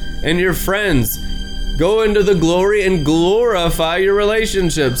kids and your friends. Go into the glory and glorify your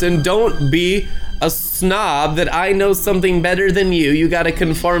relationships. And don't be a snob that I know something better than you. You got to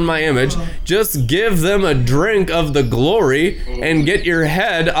conform my image. Just give them a drink of the glory and get your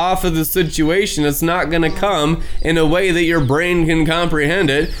head off of the situation. It's not going to come in a way that your brain can comprehend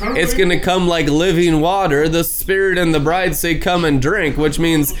it. It's going to come like living water. The Spirit and the bride say, come and drink, which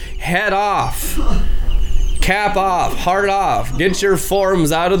means head off. Cap off, heart off, get your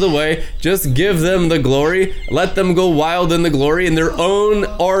forms out of the way, just give them the glory, let them go wild in the glory in their own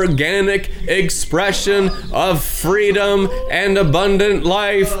organic expression of freedom and abundant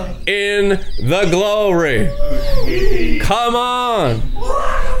life in the glory. Come on!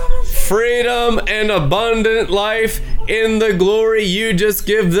 Freedom and abundant life in the glory. You just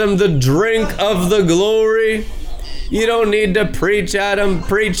give them the drink of the glory. You don't need to preach at them.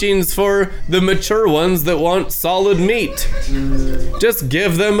 Preaching's for the mature ones that want solid meat. Just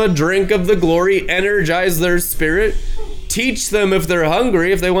give them a drink of the glory, energize their spirit, teach them if they're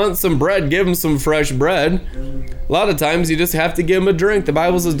hungry. If they want some bread, give them some fresh bread. A lot of times you just have to give them a drink. The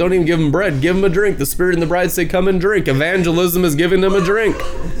Bible says don't even give them bread, give them a drink. The Spirit and the bride say come and drink. Evangelism is giving them a drink.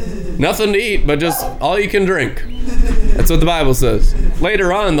 Nothing to eat, but just all you can drink. That's what the Bible says.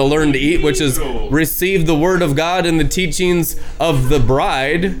 Later on, they'll learn to eat, which is receive the word of God and the teachings of the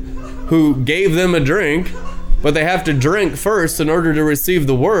bride who gave them a drink. But they have to drink first in order to receive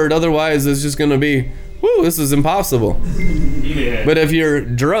the word. Otherwise, it's just going to be whoo, this is impossible. Yeah. But if you're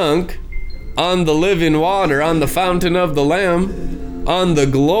drunk on the living water, on the fountain of the Lamb, on the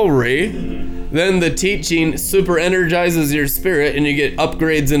glory, then the teaching super energizes your spirit and you get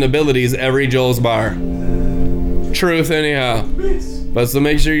upgrades in abilities every Joel's bar. Truth anyhow. But so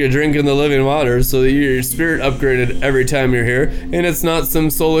make sure you're drinking the living water so that your spirit upgraded every time you're here, and it's not some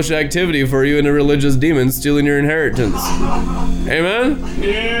soulish activity for you and a religious demon stealing your inheritance. Amen?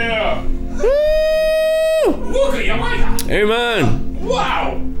 Yeah. Woo! Look at you, Mike. Amen.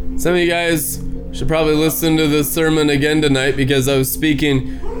 Wow. Some of you guys should probably listen to this sermon again tonight, because I was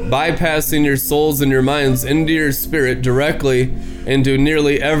speaking bypassing your souls and your minds into your spirit directly into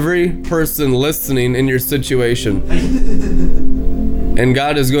nearly every person listening in your situation. And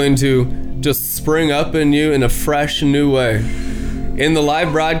God is going to just spring up in you in a fresh new way. In the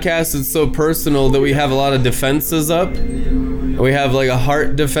live broadcast, it's so personal that we have a lot of defenses up. We have like a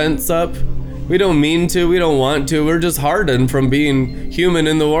heart defense up. We don't mean to, we don't want to, we're just hardened from being human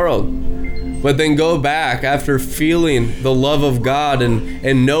in the world. But then go back after feeling the love of God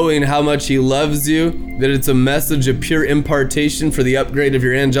and knowing how much He loves you, that it's a message of pure impartation for the upgrade of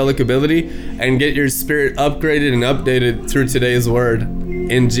your angelic ability, and get your spirit upgraded and updated through today's word.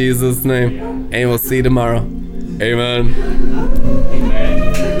 In Jesus' name. And we'll see you tomorrow. Amen.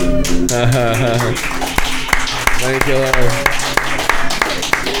 Thank you, Lord.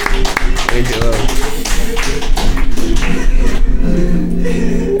 Thank you, Lord.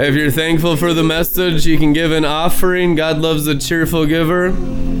 If you're thankful for the message, you can give an offering. God loves a cheerful giver.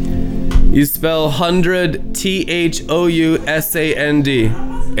 You spell 100 THOUSAND.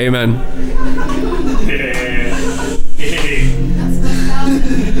 Amen.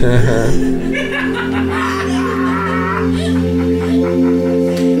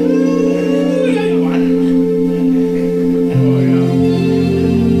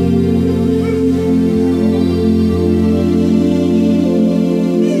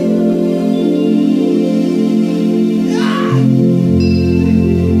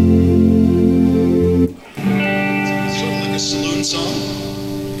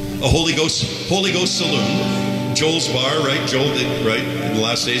 Holy Ghost saloon. Joel's bar, right? Joel, right? In the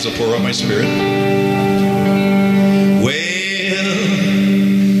last days I'll pour out my spirit. Well,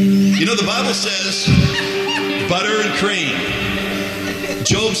 you know the Bible says butter and cream.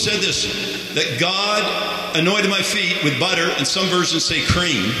 Job said this, that God anointed my feet with butter, and some versions say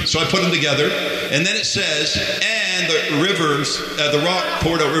cream. So I put them together. And then it says, and the rivers, the rock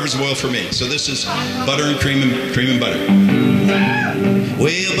poured out rivers of oil for me. So this is butter and cream and butter.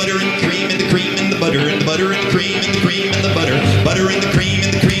 Well, butter and cream and the cream and the butter and the butter and the cream and the cream and the butter and the cream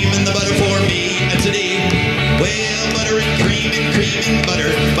and the cream and the butter for me today. Well, butter and cream and butter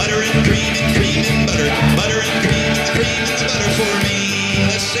and cream and butter and cream and the cream and the butter for me.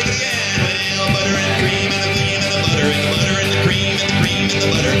 Let's sing it again. Well, butter and cream and the cream and the butter and the cream and the cream and the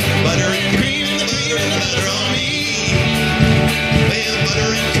butter and cream and the butter on me. Well,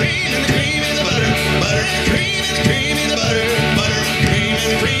 butter and cream and the cream and the butter and cream and the cream and the butter and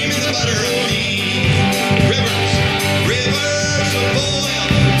cream and the butter on me. Rivers of oil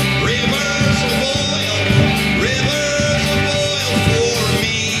for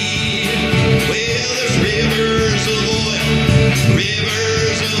me. Well, there's rivers of oil for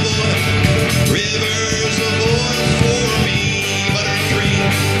me. Butter and cream,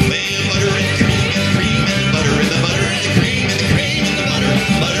 well, butter and cream and butter and the butter and the cream and the cream and the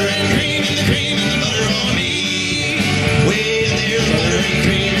butter and cream and the cream and the butter on me. Well, there's butter and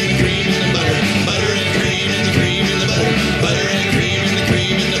cream and the butter and cream and the cream and the butter and cream and the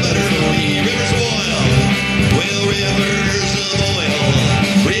cream and the butter on me. Rivers of oil, well, rivers of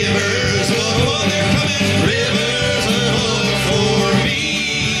oil, they're coming. Rivers of oil for me.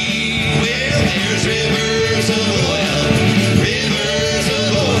 Well, there's rivers of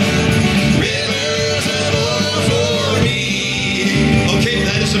oil for me. Okay,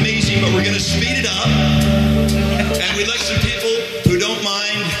 that is amazing, but we're going to speed it up. And we'd like some people who don't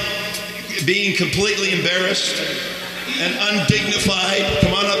mind being completely embarrassed and undignified.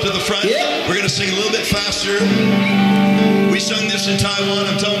 Come on up to the front. Yeah. We're going to sing a little bit faster. We sung this in Taiwan.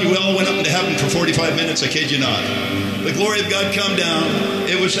 I'm telling you, we all went up into heaven for 45 minutes. I kid you not. The glory of God come down.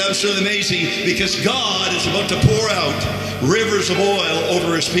 It was absolutely amazing, because God is about to pour out rivers of oil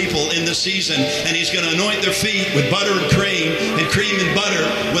over His people in this season, and He's going to anoint their feet with butter and cream and butter.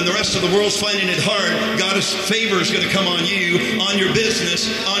 When the rest of the world's finding it hard, God's favor is going to come on you, on your business,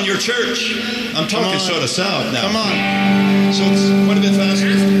 on your church. I'm talking sort of south now. Come on. So it's quite a bit faster.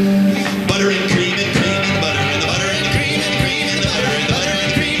 Butter and cream and butter and the butter and the cream and the cream and the butter and the butter and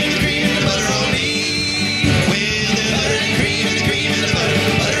the cream and the cream and the butter on me. Well, the butter and cream and the cream and the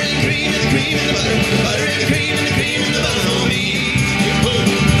butter and cream and the cream and the butter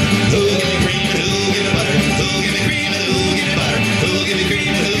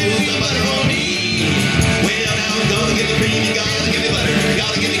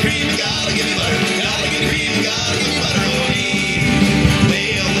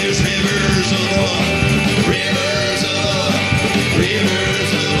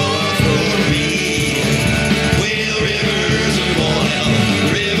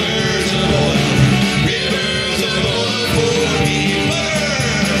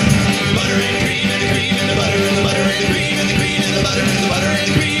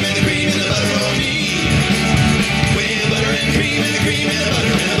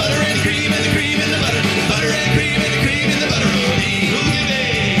Butter and cream.